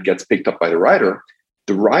warehouse and it gets picked up by the rider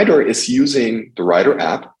is using the rider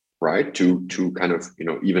app, right, to kind of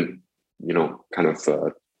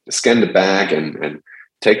scan the bag and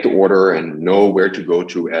take the order and know where to go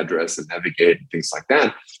to, address and navigate and things like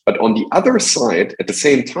that. But on the other side, at the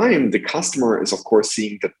same time, the customer is of course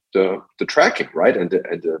seeing the tracking, right, and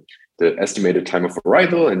the estimated time of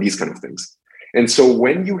arrival and these kind of things. And so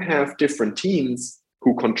when you have different teams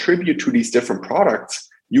who contribute to these different products,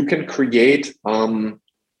 you can create what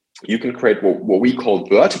we call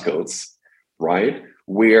verticals, right,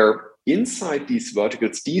 where inside these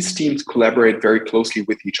verticals, these teams collaborate very closely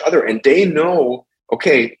with each other, and they know,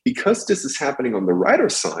 okay, because this is happening on the rider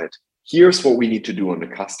side, here's what we need to do on the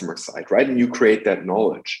customer side, right? And you create that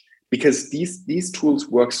knowledge, because these tools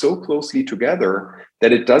work so closely together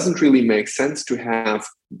that it doesn't really make sense to have,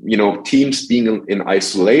 teams being in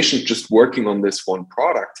isolation, just working on this one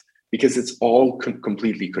product, because it's all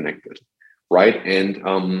completely connected, right? And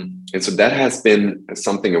so that has been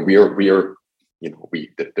something that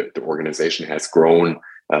the organization has grown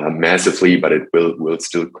massively, but it will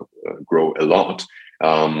still grow a lot.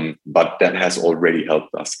 But that has already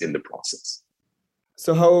helped us in the process.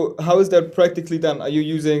 So how is that practically done? Are you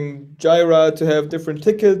using Jira to have different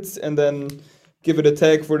tickets and then give it a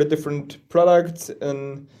tag for the different products?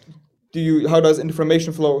 And how does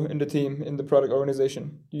information flow in the team, in the product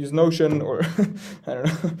organization? Do you use Notion or I don't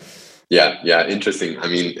know? Yeah, interesting. I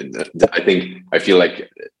mean, I feel like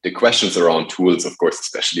the questions around tools, of course,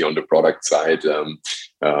 especially on the product side, are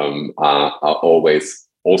always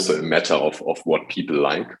also a matter of what people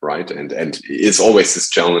like, right? And it's always this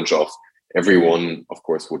challenge of everyone, of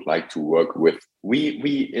course, would like to work with.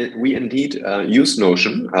 We indeed use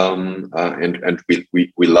Notion, and we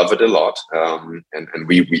love it a lot. And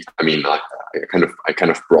I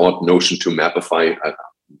kind of brought Notion to Mapify.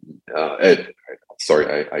 I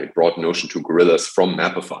brought Notion to Gorillas from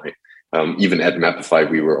Mapify. Even at Mapify,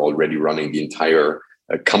 we were already running the entire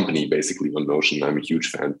company basically on Notion. I'm a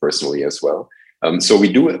huge fan personally as well. So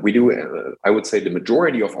we do. I would say the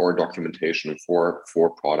majority of our documentation for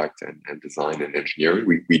product and design and engineering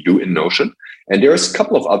we do in Notion. And there's a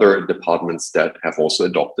couple of other departments that have also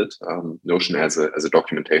adopted Notion as a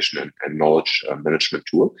documentation and knowledge management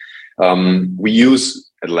tool. We use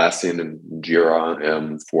Atlassian and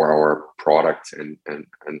Jira for our product and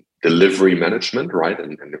delivery management, right?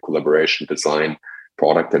 And the collaboration, design,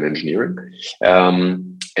 product and engineering.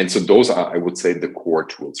 And so those are, I would say, the core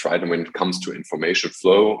tools, right? And when it comes to information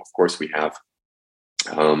flow, of course, we have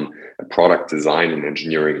a product design and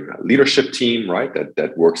engineering leadership team, right?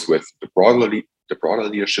 That works with the broader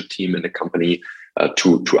leadership team in the company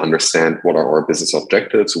to understand what are our business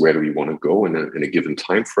objectives, where do we want to go in a given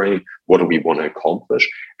time frame, what do we want to accomplish,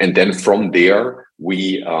 and then from there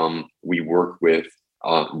we work with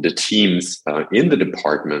the teams in the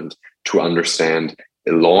department to understand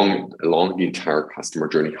along the entire customer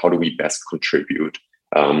journey, how do we best contribute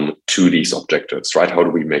to these objectives, right? How do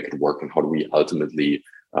we make it work, and how do we ultimately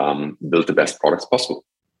build the best products possible?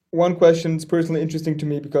 One question is personally interesting to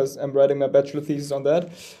me because I'm writing my bachelor thesis on that.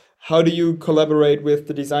 How do you collaborate with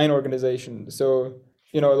the design organization? So,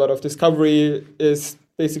 a lot of discovery is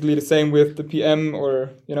basically the same with the PM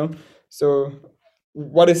so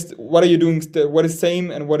what are you doing? What is same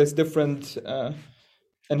and what is different?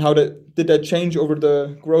 And how did that change over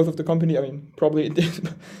the growth of the company? I mean, probably it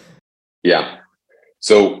did. Yeah.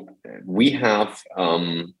 So we have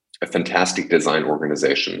a fantastic design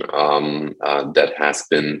organization that has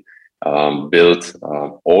been built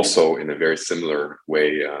also in a very similar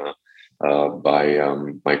way by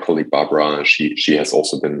my colleague Barbara. She has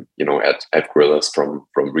also been at Gorillas from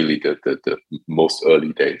really the most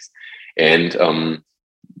early days, and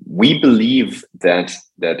we believe that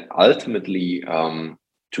ultimately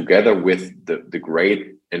together with the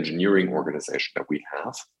great engineering organization that we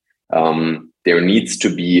have, there needs to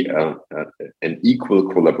be an equal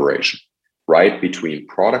collaboration, right, between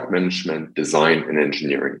product management, design, and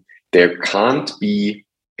engineering. There can't be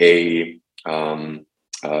there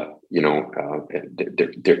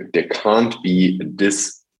can't be a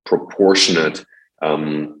disproportionate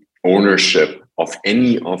ownership of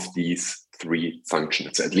any of these three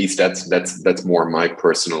functions. At least that's more my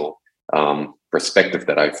personal perspective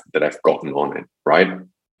that I've gotten on it, right?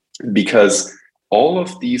 Because all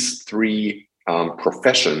of these three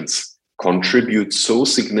professions contribute so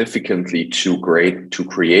significantly to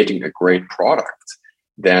creating a great product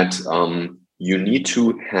that you need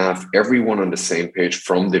to have everyone on the same page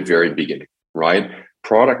from the very beginning, right?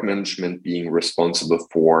 Product management being responsible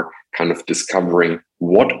for kind of discovering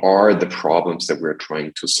what are the problems that we're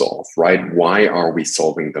trying to solve, right? Why are we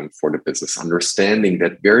solving them for the business? Understanding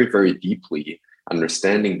that very, very deeply,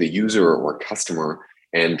 understanding the user or customer,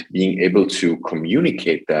 and being able to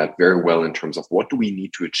communicate that very well in terms of what do we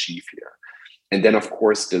need to achieve here. And then, of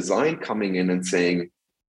course, design coming in and saying,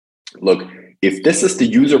 look, if this is the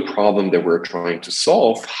user problem that we're trying to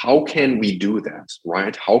solve, how can we do that,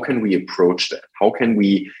 right? How can we approach that? How can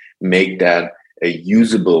we make that a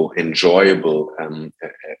usable, enjoyable,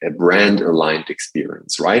 a brand-aligned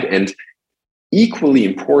experience, right? And equally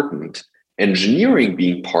important, engineering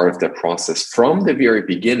being part of that process from the very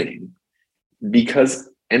beginning, because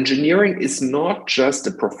engineering is not just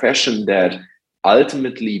a profession that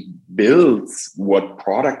ultimately builds what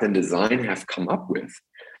product and design have come up with.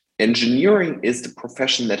 engineering is the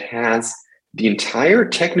profession that has the entire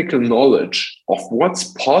technical knowledge of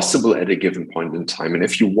what's possible at a given point in time. And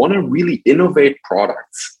if you want to really innovate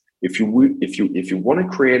products, if you want to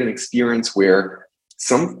create an experience where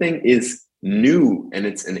something is new and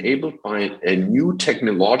it's enabled by a new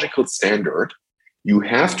technological standard, you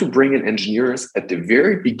have to bring in engineers at the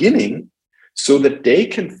very beginning so that they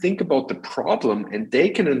can think about the problem and they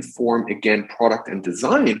can inform, again, product and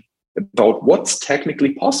design about what's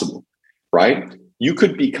technically possible, right? You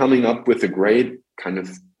could be coming up with a great kind of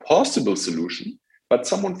possible solution, but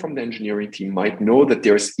someone from the engineering team might know that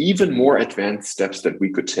there's even more advanced steps that we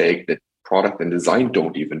could take that product and design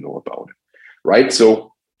don't even know about, right?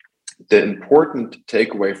 So the important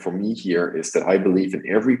takeaway for me here is that I believe in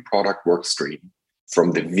every product work stream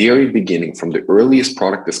from the very beginning, from the earliest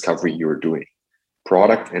product discovery you're doing,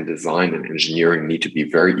 product and design and engineering need to be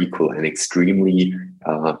very equal and extremely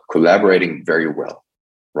collaborating very well,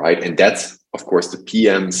 right? And that's, of course, the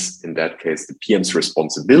PM's, in that case, the PM's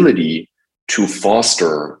responsibility to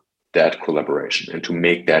foster that collaboration and to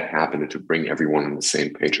make that happen and to bring everyone on the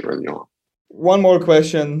same page early on. One more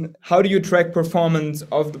question. How do you track performance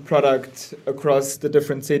of the product across the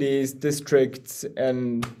different cities, districts,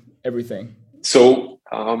 and everything? So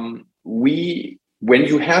when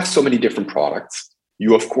you have so many different products,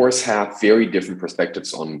 you of course have very different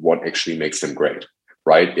perspectives on what actually makes them great,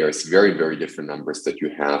 right? There's very, very different numbers that you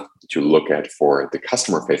have to look at for the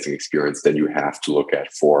customer facing experience than you have to look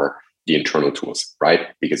at for the internal tools, right?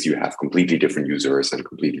 Because you have completely different users and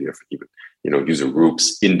completely different, user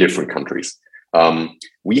groups in different countries.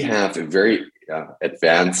 We have a very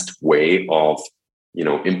advanced way of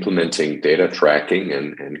implementing data tracking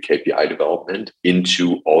and KPI development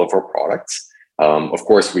into all of our products. Of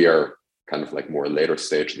course, we are kind of like more later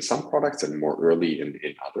stage in some products and more early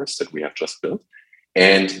in others that we have just built.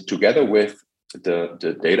 And together with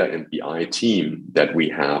the data and BI team that we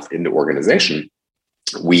have in the organization,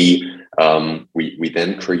 we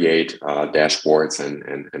then create dashboards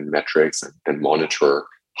and metrics and monitor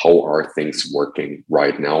how are things working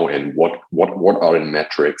right now and what are the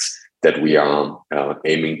metrics that we are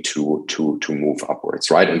aiming to move upwards,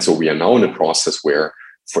 right? And so we are now in a process where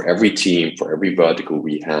for every team, for every vertical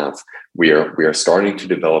we are starting to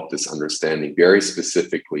develop this understanding very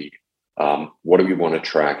specifically. What do we want to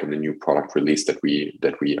track in the new product release that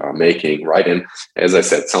we are making, right? And as I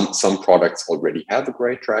said, some products already have a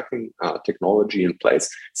great tracking technology in place.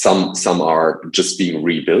 Some are just being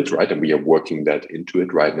rebuilt, right? And we are working that into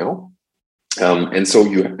it right now. And so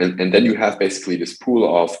then you have basically this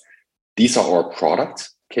pool of these are our product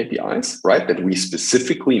KPIs, right? That we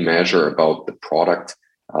specifically measure about the product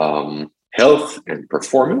health and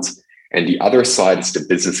performance. And the other side is the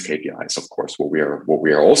business KPIs, of course, what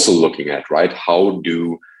we are also looking at, right? How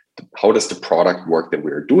does the product work that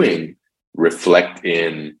we're doing reflect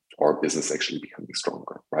in our business actually becoming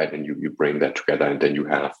stronger, right? And you bring that together, and then you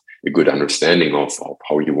have a good understanding of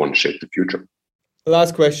how you want to shape the future.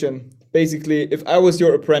 Last question. Basically, if I was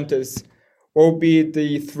your apprentice, what would be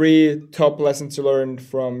the 3 top lessons you learned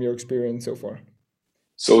from your experience so far?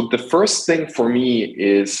 So the first thing for me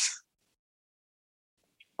is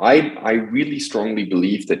I really strongly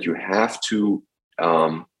believe that you have to,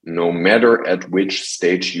 no matter at which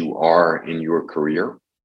stage you are in your career,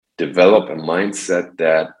 develop a mindset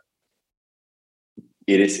that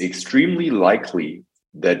it is extremely likely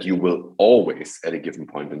that you will always, at a given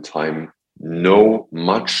point in time, know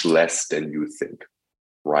much less than you think,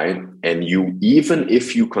 right? And even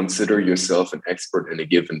if you consider yourself an expert in a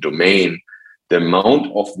given domain, the amount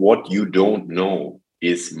of what you don't know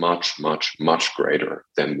is much, much, much greater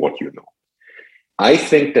than what you know. I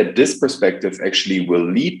think that this perspective actually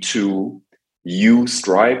will lead to you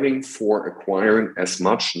striving for acquiring as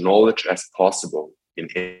much knowledge as possible in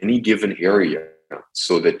any given area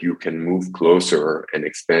so that you can move closer and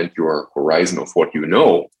expand your horizon of what you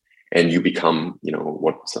know, and you become,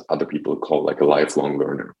 what other people call like a lifelong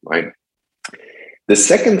learner, right? The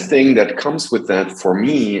second thing that comes with that for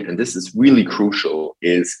me, and this is really crucial,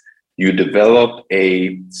 is you develop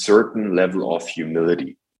a certain level of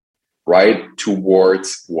humility, right?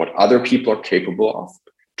 Towards what other people are capable of,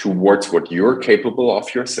 towards what you're capable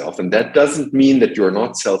of yourself. And that doesn't mean that you're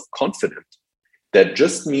not self-confident. That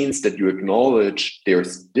just means that you acknowledge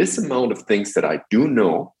there's this amount of things that I do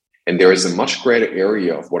know, and there is a much greater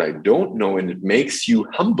area of what I don't know, and it makes you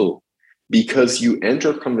humble because you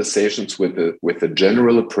enter conversations with a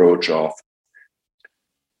general approach of,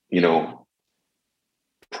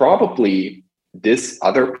 probably this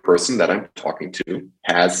other person that I'm talking to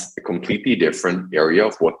has a completely different area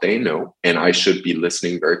of what they know, and I should be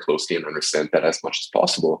listening very closely and understand that as much as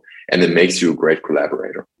possible. And it makes you a great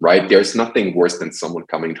collaborator, right? There's nothing worse than someone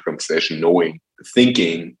coming to conversation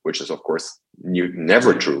thinking, which is of course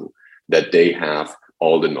never true, that they have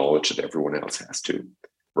all the knowledge that everyone else has to,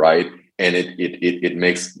 right? And it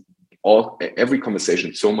makes every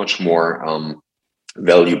conversation so much more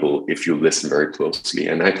valuable if you listen very closely.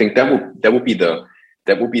 And I think that would be the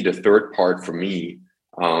third part for me.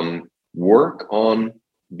 Work on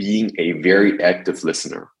being a very active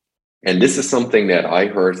listener. And this is something that I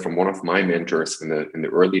heard from one of my mentors in the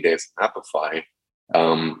early days of Appify.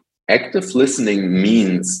 Active listening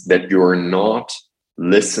means that you're not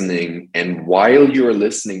listening, and while you're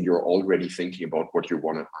listening, you're already thinking about what you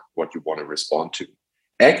want to respond to.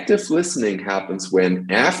 Active listening happens when,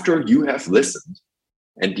 after you have listened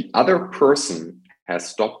and the other person has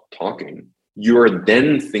stopped talking, you're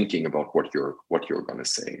then thinking about what you're going to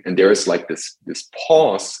say. And there is like this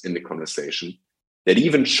pause in the conversation that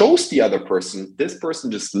even shows the other person, this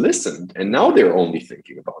person just listened, and now they're only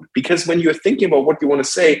thinking about it. Because when you're thinking about what you want to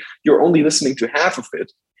say, you're only listening to half of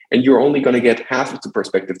it, and you're only going to get half of the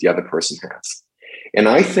perspective the other person has. And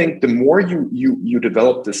I think the more you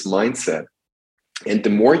develop this mindset, and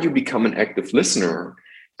the more you become an active listener,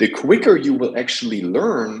 the quicker you will actually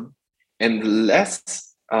learn, and the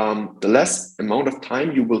less amount of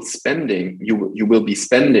time you will be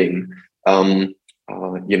spending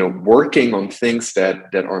working on things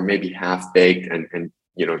that are maybe half-baked, and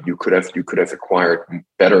you could have acquired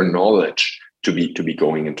better knowledge to be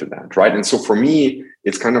going into that, right? And so for me,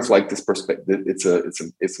 it's kind of like this perspective. It's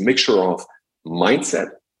a mixture of mindset,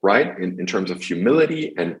 right, in terms of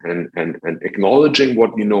humility and acknowledging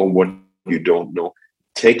what you know, what you don't know,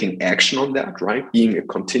 taking action on that, right, being a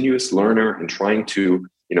continuous learner and trying to,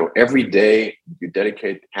 every day you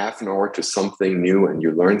dedicate half an hour to something new and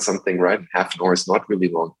you learn something, right? Half an hour is not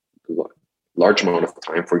really large amount of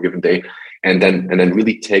time for a given day, and then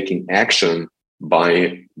really taking action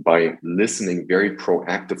by listening very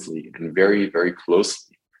proactively and very, very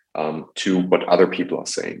closely to what other people are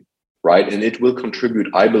saying, right? And it will contribute,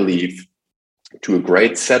 I believe, to a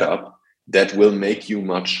great setup that will make you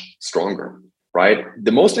much stronger, right?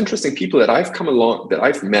 The most interesting people that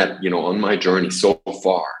I've met, on my journey so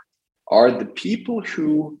far, are the people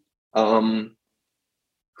who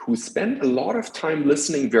spend a lot of time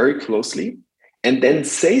listening very closely and then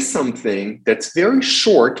say something that's very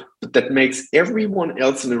short, but that makes everyone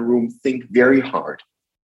else in the room think very hard,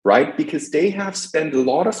 right? Because they have spent a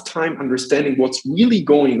lot of time understanding what's really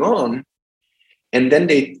going on. And then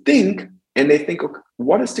they think, okay,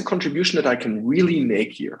 what is the contribution that I can really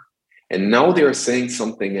make here? And now they're saying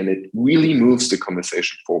something and it really moves the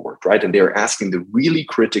conversation forward, right? And they're asking the really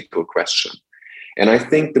critical question. And I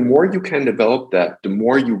think the more you can develop that, the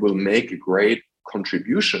more you will make a great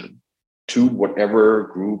contribution to whatever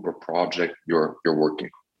group or project you're working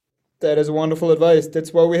on. That is wonderful advice.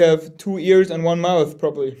 That's why we have 2 ears and 1 mouth,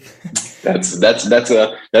 probably. That's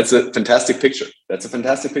a fantastic picture. That's a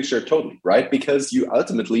fantastic picture, totally, right? Because you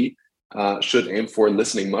ultimately should aim for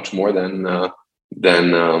listening much more than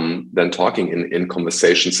talking in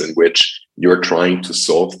conversations in which you're trying to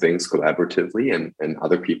solve things collaboratively, and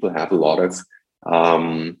other people have a lot of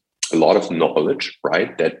knowledge,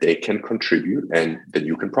 right, that they can contribute and that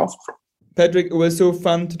you can profit from. Patrick, it was so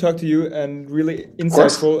fun to talk to you and really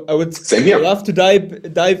insightful. I would love to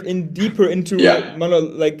dive in deeper into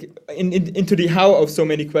into the how of so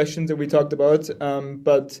many questions that we talked about.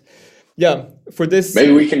 But yeah, for this,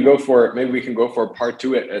 maybe we can go for part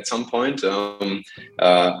 2 at some point.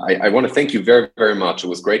 I want to thank you very, very much. It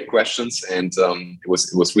was great questions, and it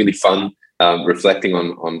was really fun reflecting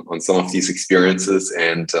on some of these experiences.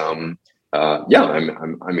 And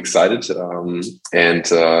I'm excited.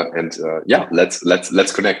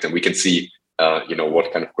 Let's connect, and we can see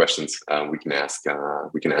what kind of questions we can ask.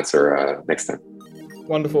 We can answer next time.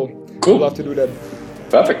 Wonderful. Cool. I'd love to do that.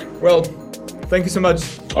 Perfect. Well, thank you so much.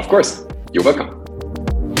 Of course. You're welcome.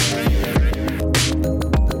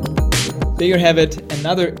 There you have it,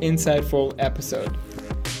 another insightful episode.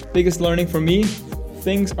 Biggest learning for me,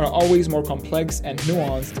 things are always more complex and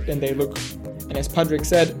nuanced than they look. And as Patrick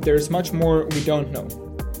said, there's much more we don't know.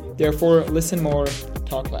 Therefore, listen more,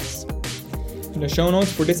 talk less. In the show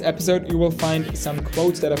notes for this episode, you will find some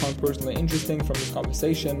quotes that I found personally interesting from this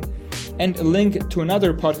conversation, and a link to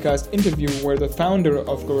another podcast interview where the founder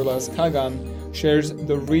of Gorillas, Kagan, shares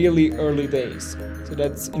the really early days. So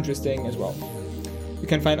that's interesting as well. You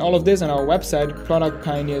can find all of this on our website,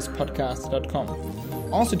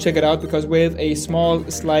 productpioneerspodcast.com. Also check it out because with a small,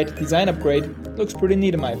 slight design upgrade, it looks pretty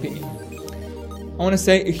neat in my opinion. want to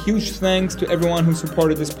say a huge thanks to everyone who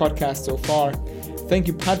supported this podcast so far. Thank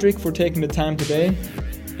you, Patrick, for taking the time today.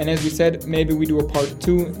 And as we said, maybe we do a part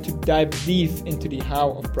 2 to dive deep into the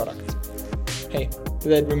how of product. Hey,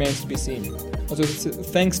 that remains to be seen. Also,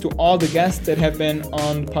 thanks to all the guests that have been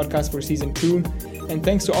on the podcast for season 2. And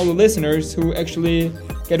thanks to all the listeners who actually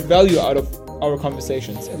get value out of our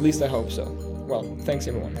conversations. At least I hope so. Well, thanks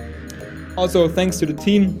everyone. Also, thanks to the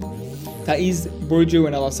team, Thais, Burju,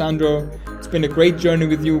 and Alessandro. It's been a great journey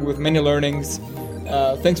with you with many learnings.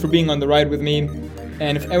 Thanks for being on the ride with me.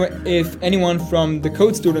 And if anyone from the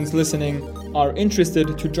Code students listening are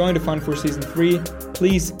interested to join the fund for season 3,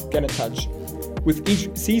 please get in touch. With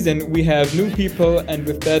each season, we have new people, and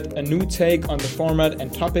with that, a new take on the format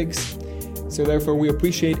and topics. So therefore, we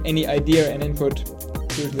appreciate any idea and input.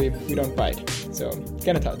 Seriously, we don't bite. So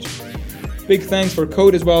get in touch. Big thanks for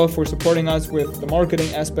Code as well for supporting us with the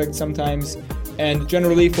marketing aspect sometimes, and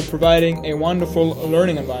generally for providing a wonderful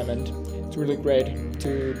learning environment. It's really great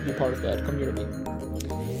to be part of that community.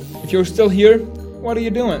 If you're still here, what are you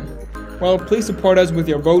doing? Well, please support us with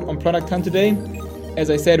your vote on Product Hunt today. As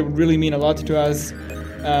I said, it would really mean a lot to us.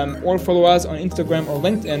 Or follow us on Instagram or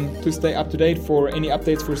LinkedIn to stay up to date for any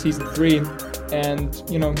updates for season 3 and,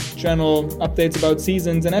 general updates about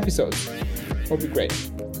seasons and episodes. Would be great.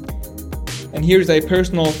 And here's a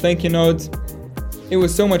personal thank you note. It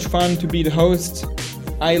was so much fun to be the host.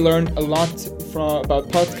 I learned a lot about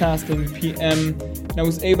podcasting, PM, and I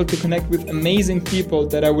was able to connect with amazing people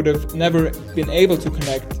that I would have never been able to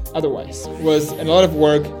connect otherwise. It was a lot of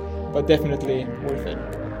work, but definitely worth it.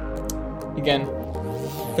 Again,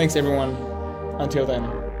 thanks everyone. Until then,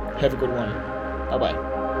 have a good one. Bye-bye.